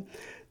 years old.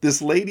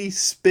 This lady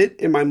spit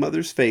in my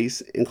mother's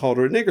face and called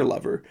her a nigger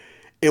lover.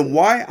 And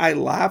why I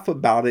laugh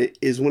about it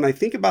is when I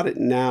think about it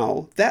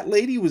now, that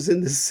lady was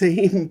in the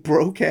same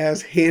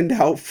broke-ass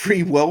handout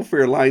free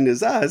welfare line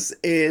as us.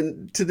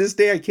 And to this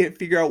day, I can't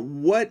figure out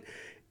what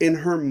in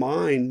her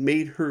mind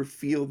made her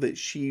feel that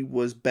she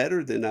was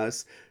better than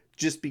us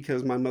just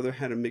because my mother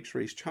had a mixed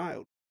race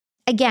child.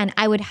 Again,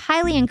 I would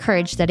highly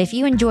encourage that if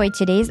you enjoyed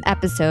today's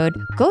episode,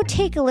 go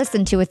take a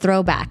listen to a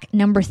throwback,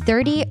 number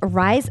 30,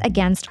 Rise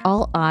Against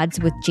All Odds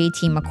with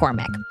JT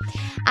McCormick.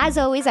 As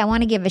always, I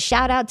want to give a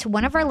shout out to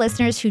one of our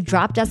listeners who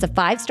dropped us a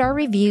 5-star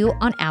review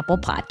on Apple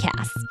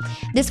Podcasts.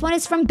 This one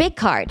is from Big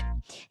Card.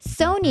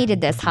 So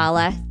needed this,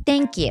 Hala.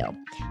 Thank you.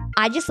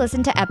 I just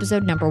listened to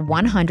episode number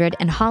 100,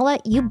 and Hala,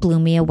 you blew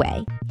me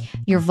away.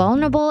 You're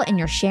vulnerable in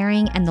your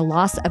sharing and the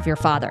loss of your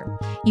father.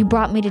 You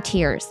brought me to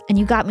tears, and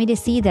you got me to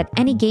see that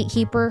any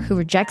gatekeeper who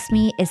rejects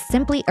me is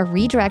simply a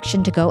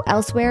redirection to go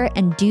elsewhere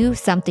and do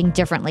something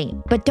differently.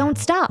 But don't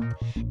stop.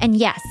 And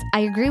yes,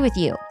 I agree with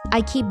you.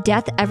 I keep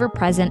death ever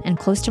present and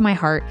close to my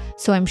heart,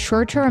 so I'm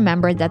sure to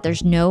remember that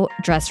there's no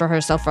dress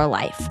rehearsal for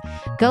life.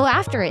 Go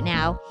after it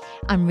now.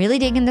 I'm really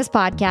digging this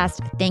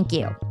podcast. Thank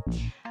you.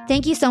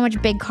 Thank you so much,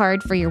 Big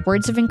Card, for your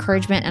words of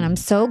encouragement. And I'm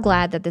so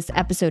glad that this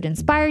episode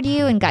inspired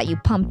you and got you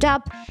pumped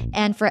up.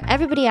 And for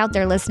everybody out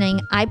there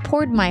listening, I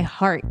poured my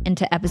heart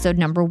into episode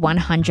number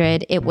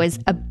 100. It was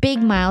a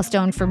big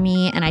milestone for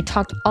me. And I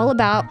talked all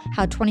about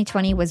how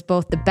 2020 was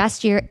both the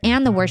best year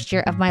and the worst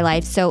year of my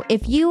life. So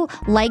if you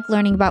like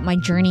learning about my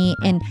journey,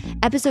 in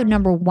episode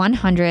number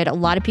 100, a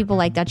lot of people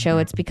like that show.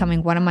 It's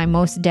becoming one of my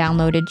most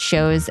downloaded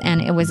shows.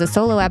 And it was a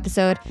solo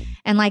episode.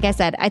 And like I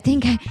said, I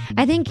think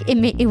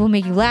it will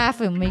make you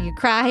laugh. It will make you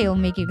cry. It will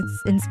make you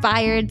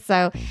inspired.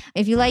 So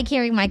if you like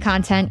hearing my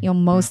content, you'll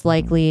most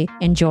likely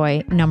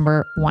enjoy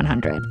number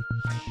 100.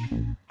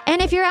 And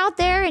if you're out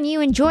there and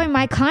you enjoy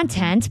my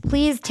content,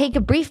 please take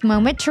a brief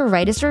moment to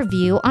write us a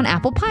review on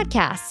Apple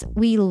Podcasts.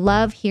 We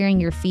love hearing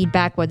your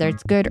feedback, whether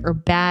it's good or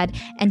bad.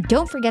 And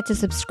don't forget to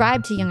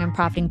subscribe to Young and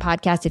Profiting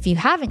Podcast if you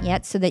haven't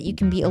yet, so that you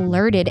can be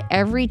alerted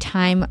every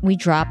time we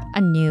drop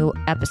a new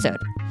episode.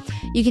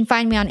 You can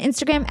find me on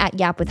Instagram at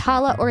Yap with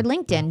Hala or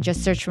LinkedIn.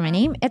 Just search for my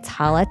name. It's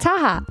Hala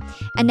Taha.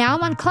 And now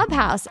I'm on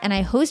Clubhouse and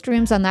I host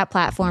rooms on that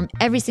platform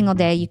every single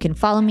day. You can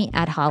follow me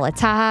at Hala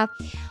Taha.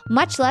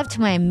 Much love to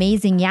my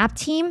amazing Yap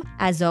team.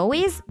 As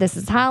always, this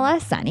is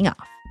Hala signing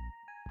off.